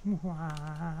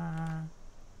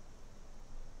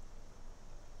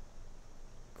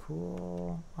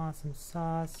 Cool, awesome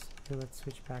sauce. So let's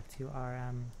switch back to our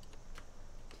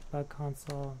debug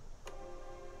console.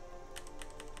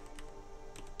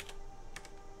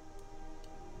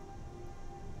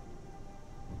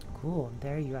 Cool,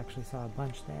 there you actually saw a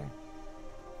bunch there.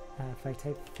 If I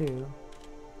type foo,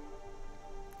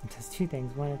 it does two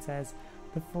things. One, it says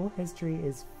the full history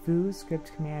is foo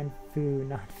script command foo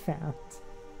not found.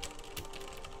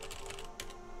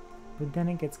 But then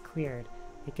it gets cleared.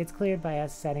 It gets cleared by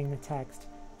us setting the text.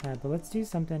 But let's do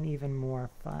something even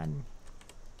more fun.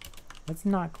 Let's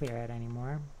not clear it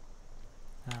anymore.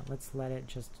 Let's let it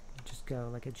just go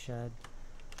like it should.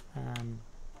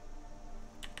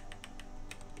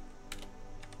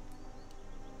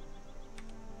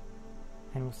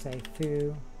 And we'll say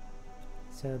foo.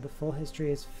 So the full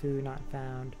history is foo not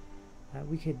found.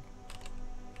 We could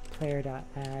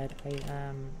player.add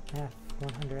item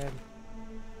f100.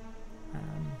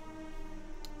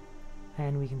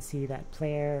 And we can see that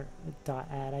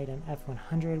player.add item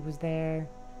f100 was there.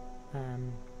 So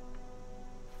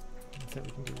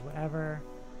we can do whatever.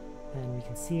 And we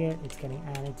can see it. It's getting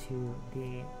added to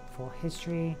the full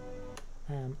history.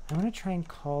 I'm going to try and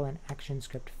call an action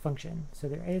script function. So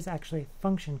there is actually a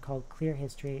function called clear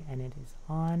history, and it is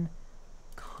on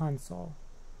console.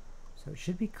 So it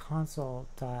should be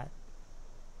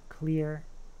console.clear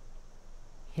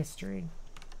history.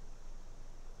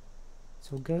 So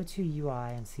we'll go to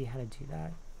UI and see how to do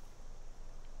that.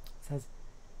 It says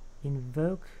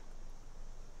invoke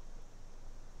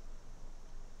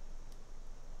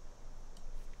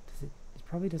it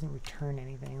probably doesn't return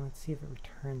anything. Let's see if it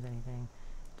returns anything.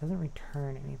 It doesn't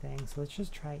return anything, so let's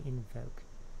just try invoke.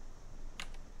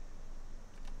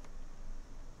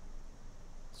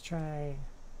 Let's try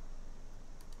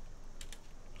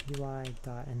UI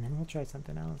dot, and then we'll try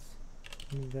something else.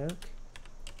 Invoke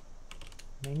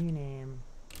menu name,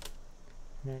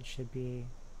 and then it should be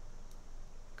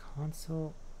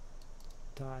console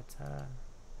dot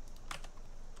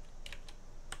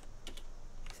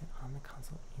is it on the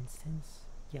console instance?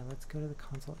 Yeah, let's go to the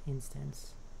console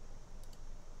instance,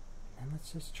 and then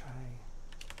let's just try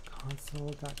console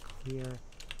dot clear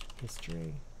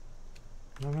history.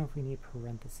 I don't know if we need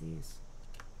parentheses.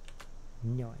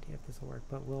 No idea if this will work,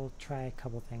 but we'll try a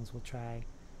couple things. We'll try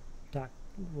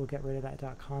we'll get rid of that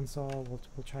 .console.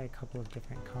 We'll try a couple of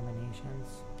different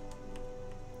combinations.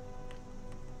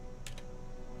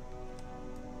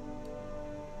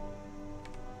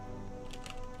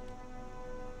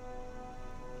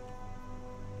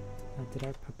 Did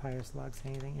our papyrus log say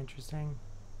anything interesting?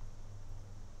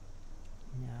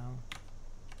 No.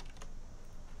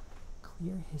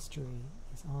 Clear history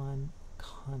is on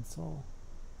console. So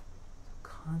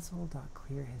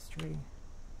console.clear history.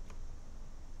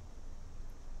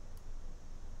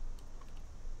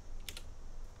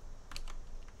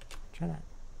 Try that.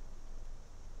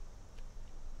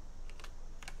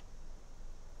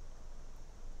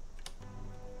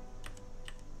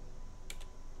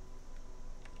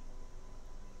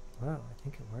 Whoa, I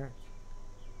think it worked.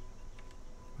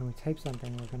 When we type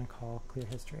something, we're going to call clear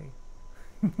history.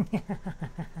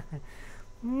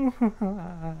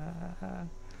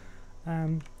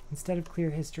 Instead of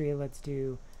clear history, let's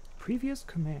do previous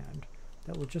command.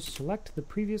 That will just select the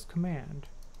previous command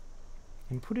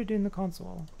and put it in the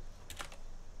console.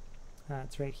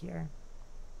 It's right here.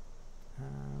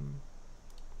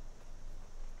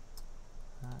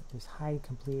 There's hide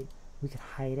complete. We could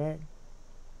hide it.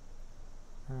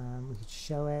 We could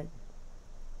show it.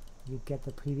 You get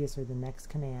the previous or the next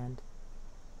command.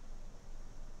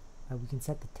 We can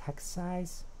set the text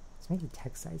size. Let's make the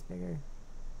text size bigger.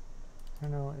 I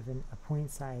don't know if a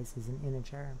point size is an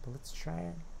integer, but let's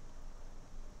try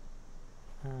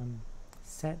it.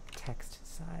 Set text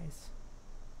size.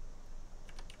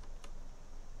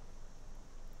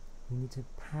 We need to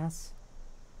pass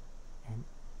an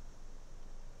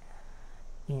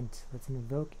int. Let's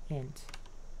invoke int.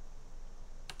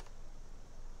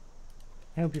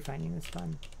 I hope you're finding this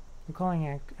fun. We're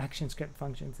calling action script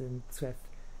functions in Swift,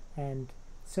 and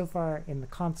so far in the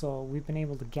console we've been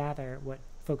able to gather what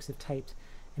folks have typed,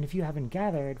 and if you haven't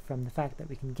gathered from the fact that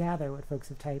we can gather what folks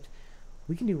have typed,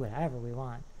 we can do whatever we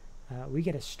want. We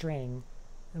get a string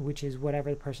which is whatever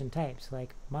the person types,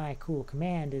 like my cool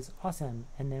command is awesome,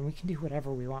 and then we can do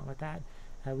whatever we want with that.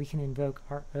 We can invoke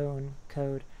our own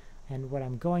code, and what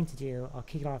I'm going to do, I'll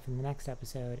kick it off in the next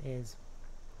episode, is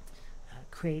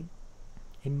create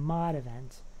a mod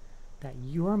event that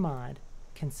your mod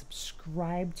can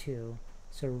subscribe to.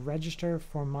 So register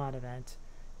for mod event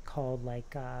called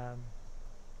like I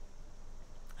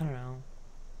don't know,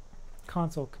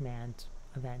 console command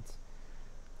event,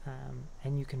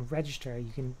 and you can register.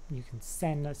 You can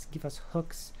send us, give us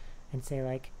hooks, and say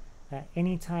like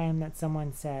anytime that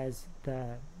someone says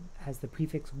has the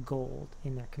prefix gold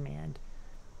in their command,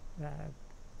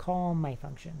 call my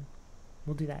function.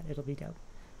 We'll do that. It'll be dope.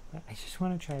 But I just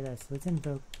want to try this. Let's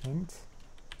invoke int,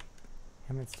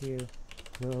 and let's do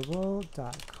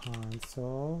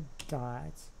global.console.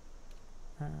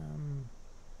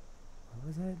 What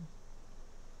was it?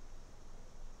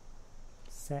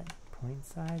 Set point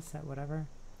size, set whatever.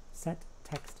 Set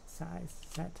text size.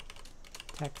 Set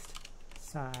text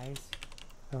size.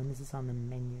 Oh, and this is on the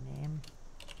menu name.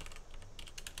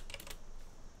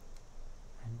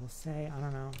 And we'll say, I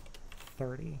don't know,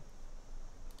 30.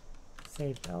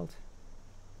 Save build.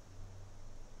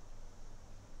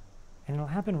 And it'll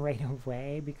happen right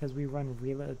away because we run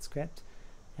reload script,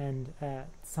 and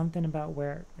something about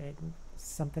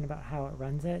how it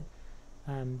runs it.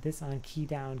 This on key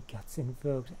down gets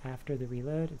invoked after the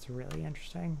reload. It's really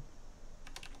interesting.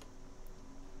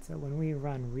 So when we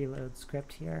run reload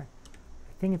script here,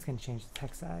 I think it's going to change the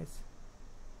text size.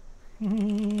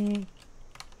 And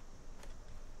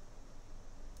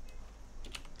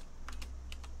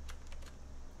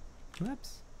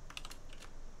Whoops.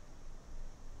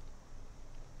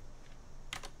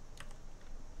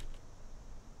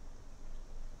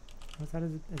 Was that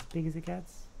as big as it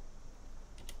gets?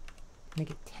 Make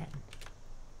it 10.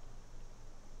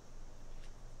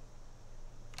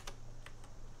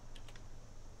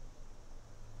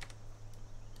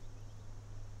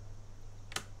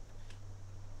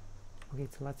 Okay,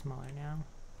 it's a lot smaller now.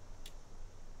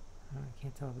 I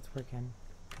can't tell if it's working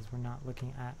because we're not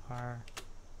looking at our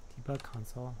debug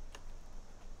console.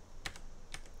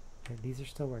 Okay, these are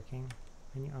still working.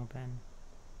 When you open,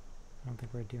 I don't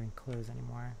think we're doing close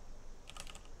anymore.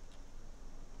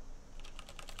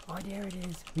 Oh, there it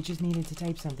is. We just needed to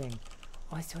type something.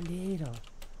 Oh, it's so little.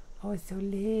 Oh, it's so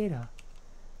little.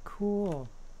 Cool.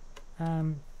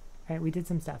 Alright, we did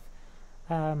some stuff.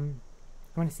 I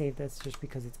want to save this just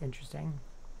because it's interesting.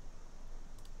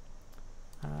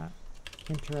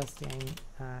 Interesting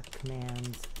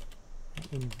commands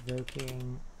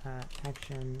invoking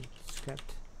action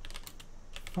script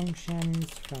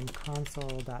functions from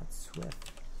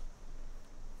console.swift.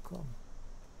 Cool.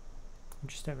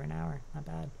 Just over an hour, not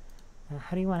bad.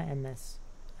 How do you want to end this?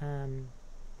 What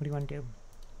do you want to do?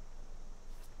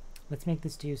 Let's make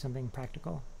this do something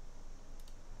practical.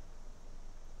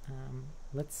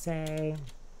 Let's say,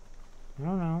 I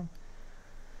don't know,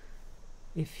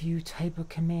 if you type a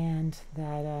command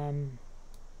that,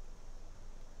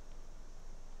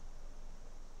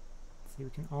 let's see, we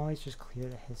can always just clear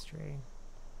the history.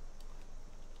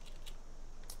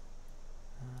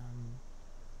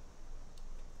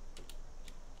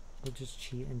 We'll just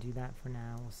cheat and do that for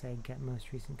now. We'll say get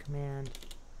most recent command,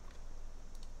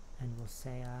 and we'll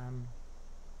say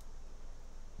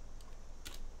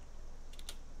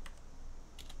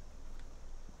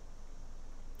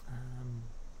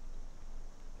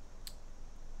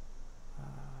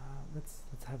let's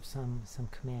have some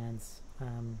commands.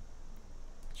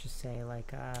 Let's just say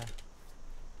like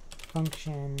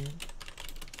function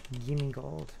gimme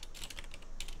gold.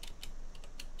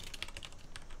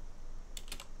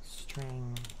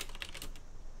 String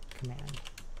command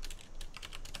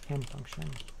and function.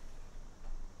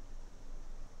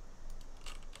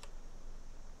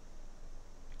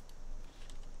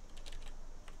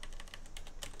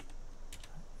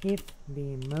 If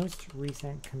the most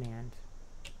recent command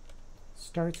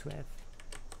starts with,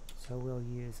 so we'll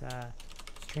use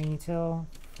string util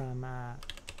from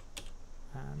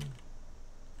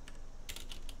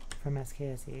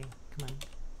SKSE. Come on,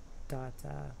 dot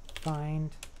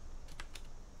find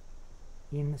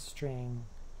in the string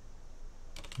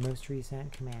most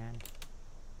recent command.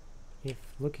 If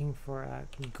looking for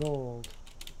gold,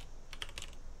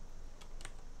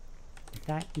 if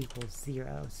that equals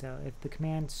 0, so if the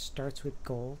command starts with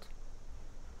gold,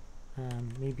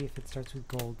 maybe if it starts with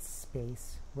gold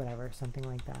space, whatever, something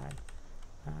like that.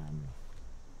 And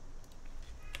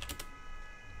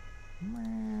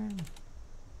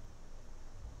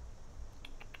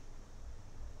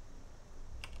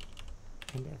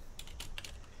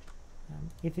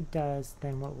if it does,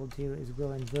 then what we'll do is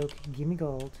we'll invoke gimme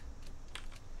gold,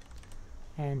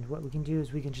 and what we can do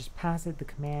is we can just pass it the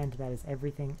command that is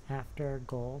everything after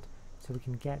gold, so we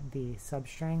can get the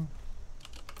substring,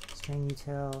 string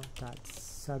util dot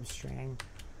substring.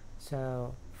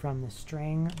 So from the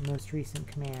string most recent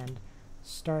command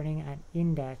starting at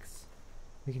index,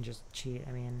 we can just cheat.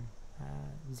 I mean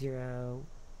 0,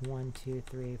 1, 2,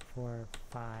 3, 4,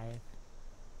 5.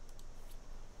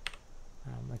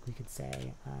 Like we could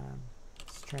say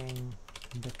string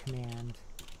the command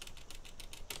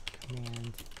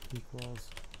equals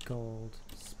gold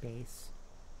space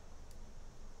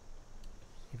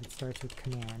if it starts with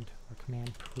command or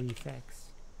command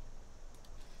prefix.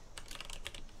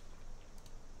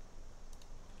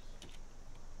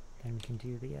 Then we can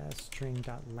do the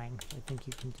string.length. I think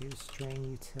you can do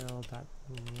string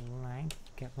util.length,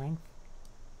 get length.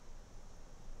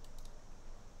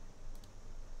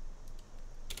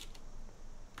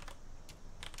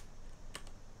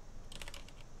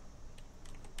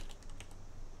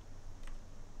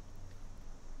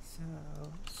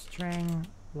 String,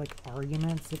 like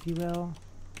arguments, if you will,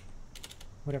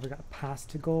 whatever got passed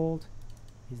to gold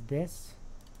is this.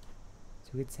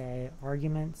 So we could say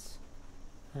arguments.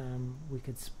 We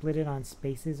could split it on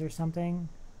spaces or something.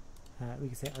 We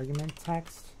could say argument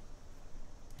text,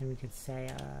 and we could say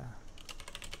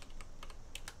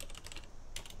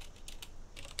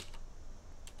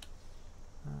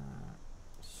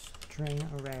string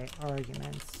array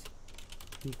arguments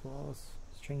equals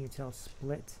string util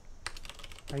split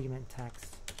argument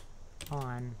text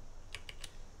on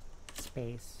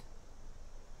space.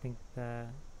 I think the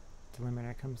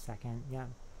delimiter comes second. Yeah.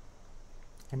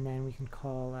 And then we can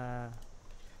call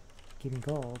give me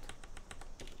gold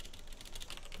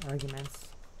arguments.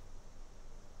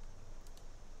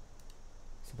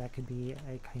 So that could be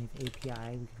a kind of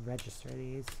API. We could register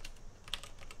these.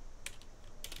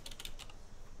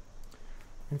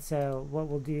 And so what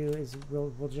we'll do is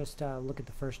we'll just look at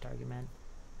the first argument,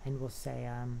 and we'll say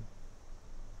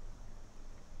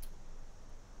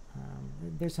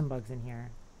there's some bugs in here.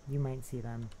 You might see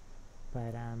them,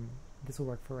 but this will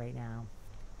work for right now.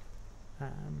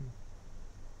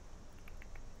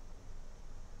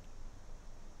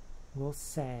 We'll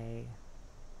say,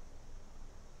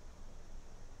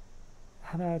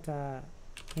 how about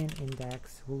in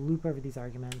index, we'll loop over these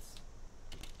arguments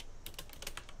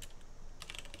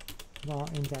while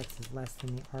index is less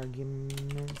than the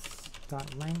arguments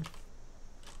dot length,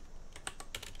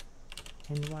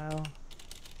 and while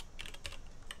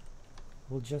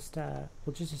we'll just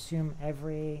assume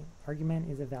every argument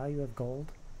is a value of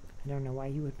gold. I don't know why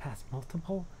you would pass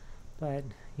multiple, but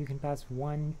you can pass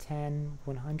 1, 10,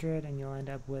 100, and you'll end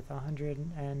up with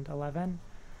 111.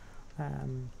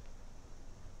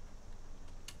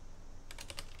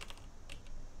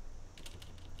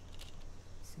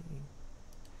 See,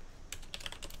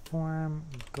 form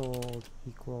gold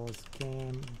equals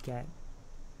game get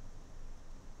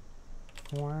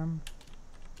form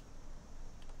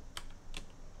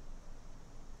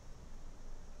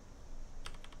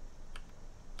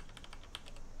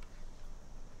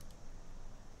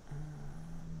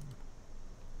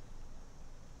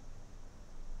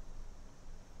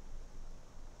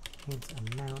int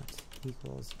amount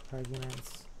equals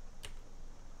arguments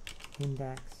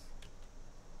index.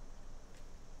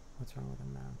 What's wrong with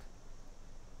amount?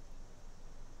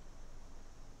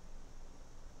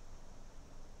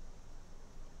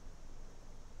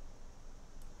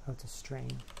 Oh, it's a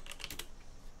string.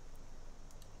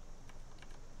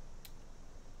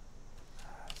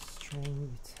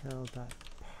 String util dot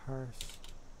parse.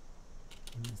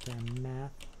 And is there a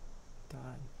math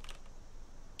dot?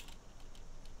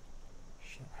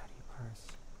 Shit, how do you parse?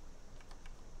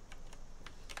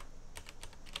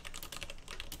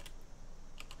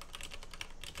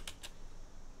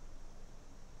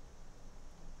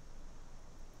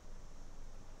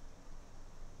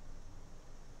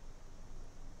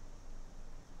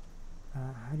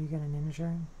 How do you get an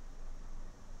integer?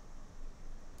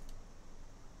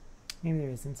 Maybe there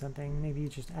isn't something. Maybe you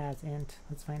just adds int.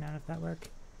 Let's find out if that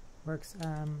works.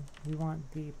 We want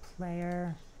the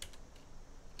player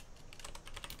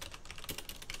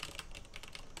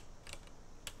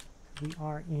we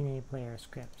are in a player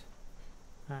script.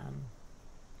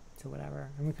 So whatever.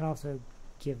 And we could also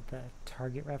give the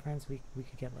target reference. We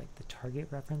could get like the target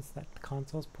reference that the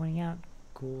console's pointing out.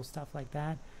 Cool stuff like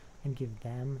that. And give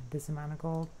them this amount of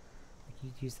gold. Like you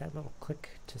use that little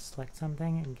click to select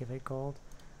something and give it gold.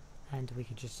 And we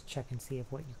could just check and see if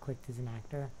what you clicked is an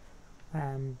actor.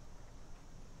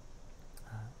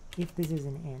 If this is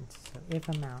an int, so if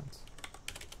amount,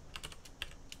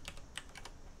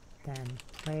 then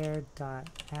player dot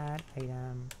add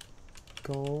item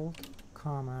gold,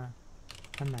 comma,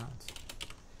 amount.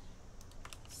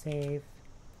 Save.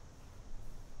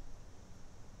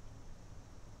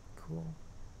 Cool.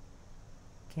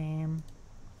 Game.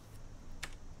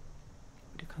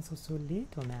 The console's so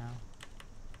little now.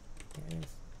 There it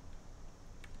is.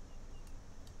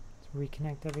 Let's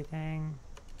reconnect everything.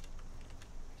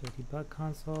 So debug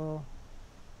console.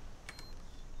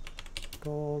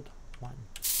 Gold 1.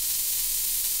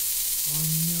 Oh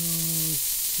no!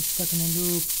 It's stuck in a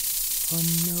loop. Oh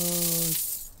no!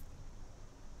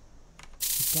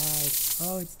 It died.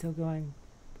 Oh, it's still going.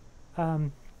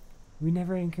 We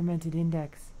never incremented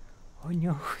index. Oh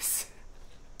no!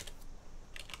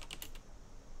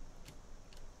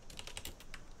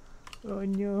 Oh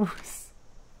no!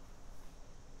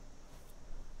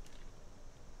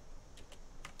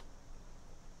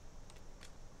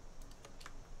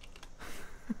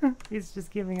 It's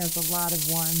just giving us a lot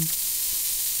of ones.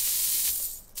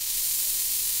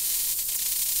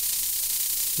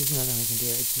 There's nothing we can do.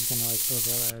 It's just gonna like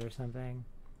overload or something.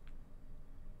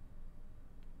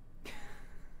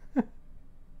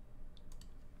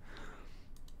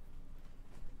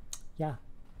 Yeah.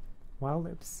 While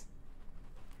loops.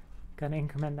 Gotta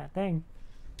increment that thing.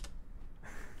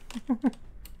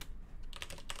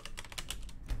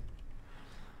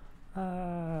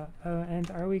 Oh, and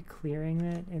are we clearing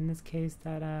it in this case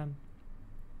that I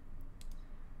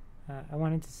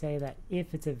wanted to say that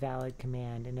if it's a valid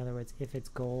command, in other words, if it's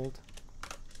gold,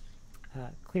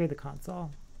 clear the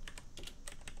console.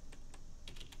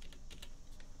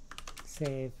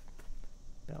 Save,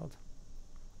 build.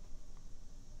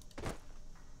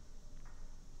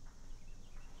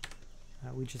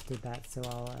 We just did that, so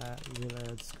I'll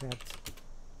reload script,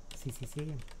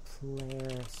 CCC,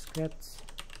 player script.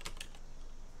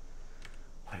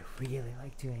 What I really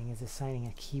like doing is assigning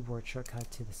a keyboard shortcut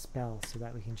to the spell so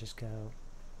that we can just go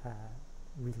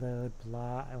reload,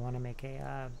 blah. I want to make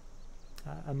a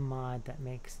mod that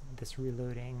makes this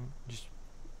reloading just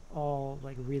all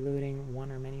like reloading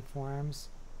one or many forms,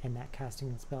 and that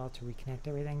casting the spell to reconnect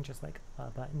everything just like a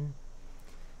button.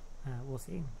 We'll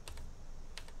see.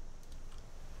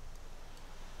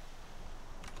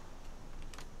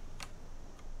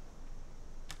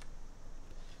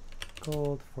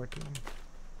 Gold 14.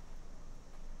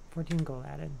 14 gold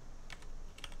added.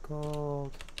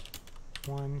 Gold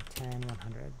 110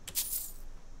 100.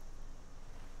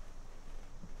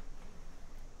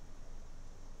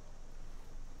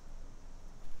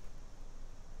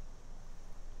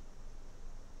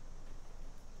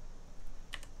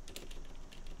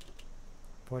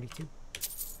 $42.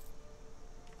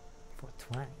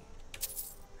 $420.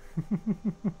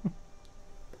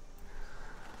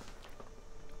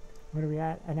 What are we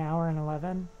at? An hour and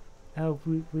 11? Oh,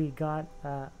 we got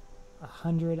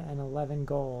 111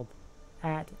 gold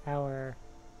at our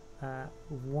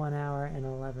 1 hour and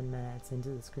 11 minutes into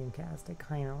the screencast. I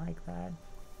kind of like that.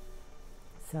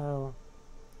 So,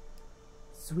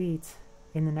 sweet.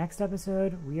 In the next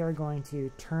episode, we are going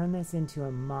to turn this into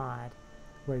a mod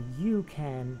where you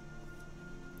can,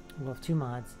 we'll have 2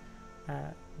 mods,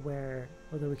 where,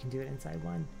 although we can do it inside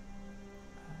one,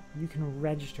 you can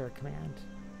register a command.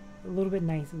 A little bit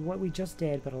nice, what we just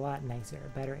did, but a lot nicer, a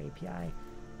better API.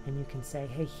 And you can say,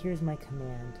 hey, here's my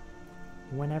command.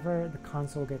 Whenever the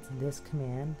console gets this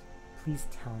command, please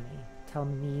tell me. Tell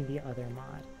me the other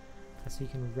mod. So you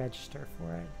can register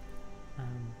for it.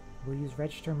 We'll use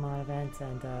register mod events,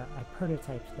 and I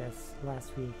prototyped this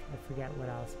last week. I forget what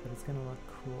else, but it's going to look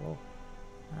cool.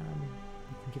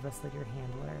 You can give us like your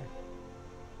handler.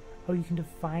 Oh, you can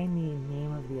define the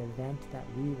name of the event that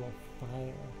we will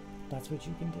fire. That's what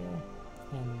you can do,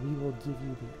 and we will give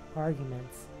you the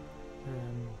arguments.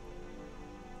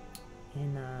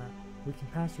 We can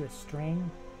pass you a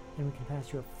string, and we can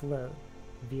pass you a float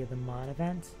via the mod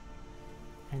event.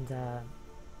 And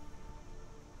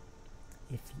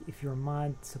if your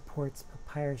mod supports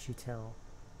Papyrus util,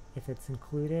 if it's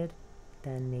included,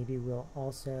 then maybe we'll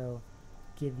also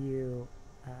give you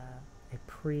a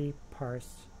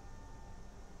pre-parsed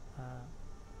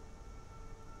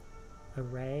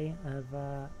array of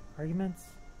arguments.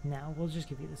 No, we'll just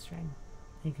give you the string.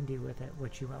 You can do with it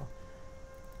what you will.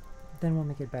 Then we'll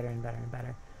make it better and better and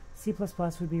better. C++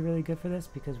 would be really good for this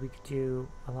because we could do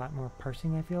a lot more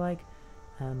parsing, I feel like.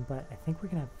 But I think we're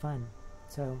gonna have fun.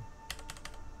 So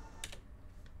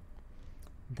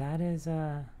that is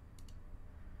that's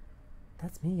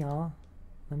me, y'all.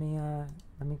 Let me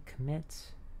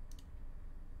commit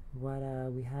what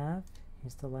we have.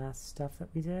 Here's the last stuff that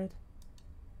we did.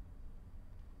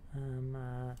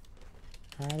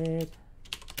 Added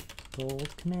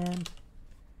gold command,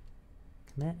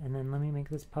 commit, and then let me make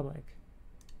this public.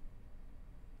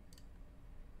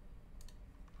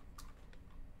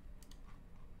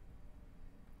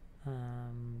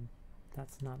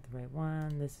 That's not the right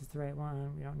one. This is the right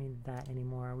one. We don't need that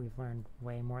anymore. We've learned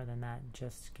way more than that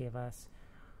just gave us.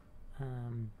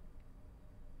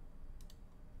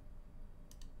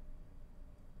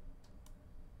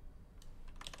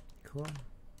 Cool.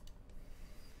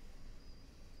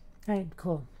 Alright,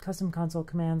 cool. Custom console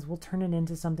commands. We'll turn it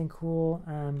into something cool,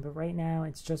 but right now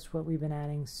it's just what we've been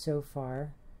adding so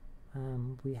far.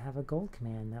 We have a gold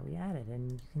command that we added,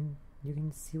 and you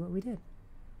can see what we did.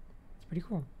 It's pretty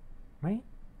cool, right?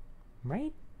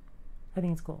 Right? I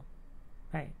think it's cool.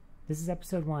 Alright, this is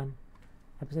episode 1.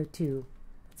 Episode 2,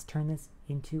 let's turn this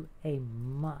into a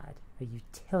mod, a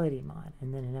utility mod,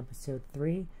 and then in episode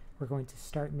 3, we're going to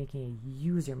start making a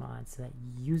user mod so that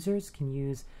users can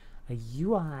use a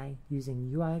UI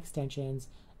using UI extensions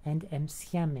and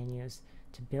MCM menus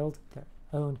to build their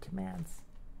own commands.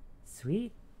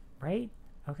 Sweet, right?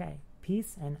 Okay,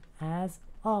 peace, and as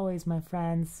always, my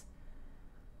friends,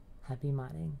 happy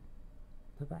modding.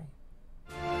 Bye-bye.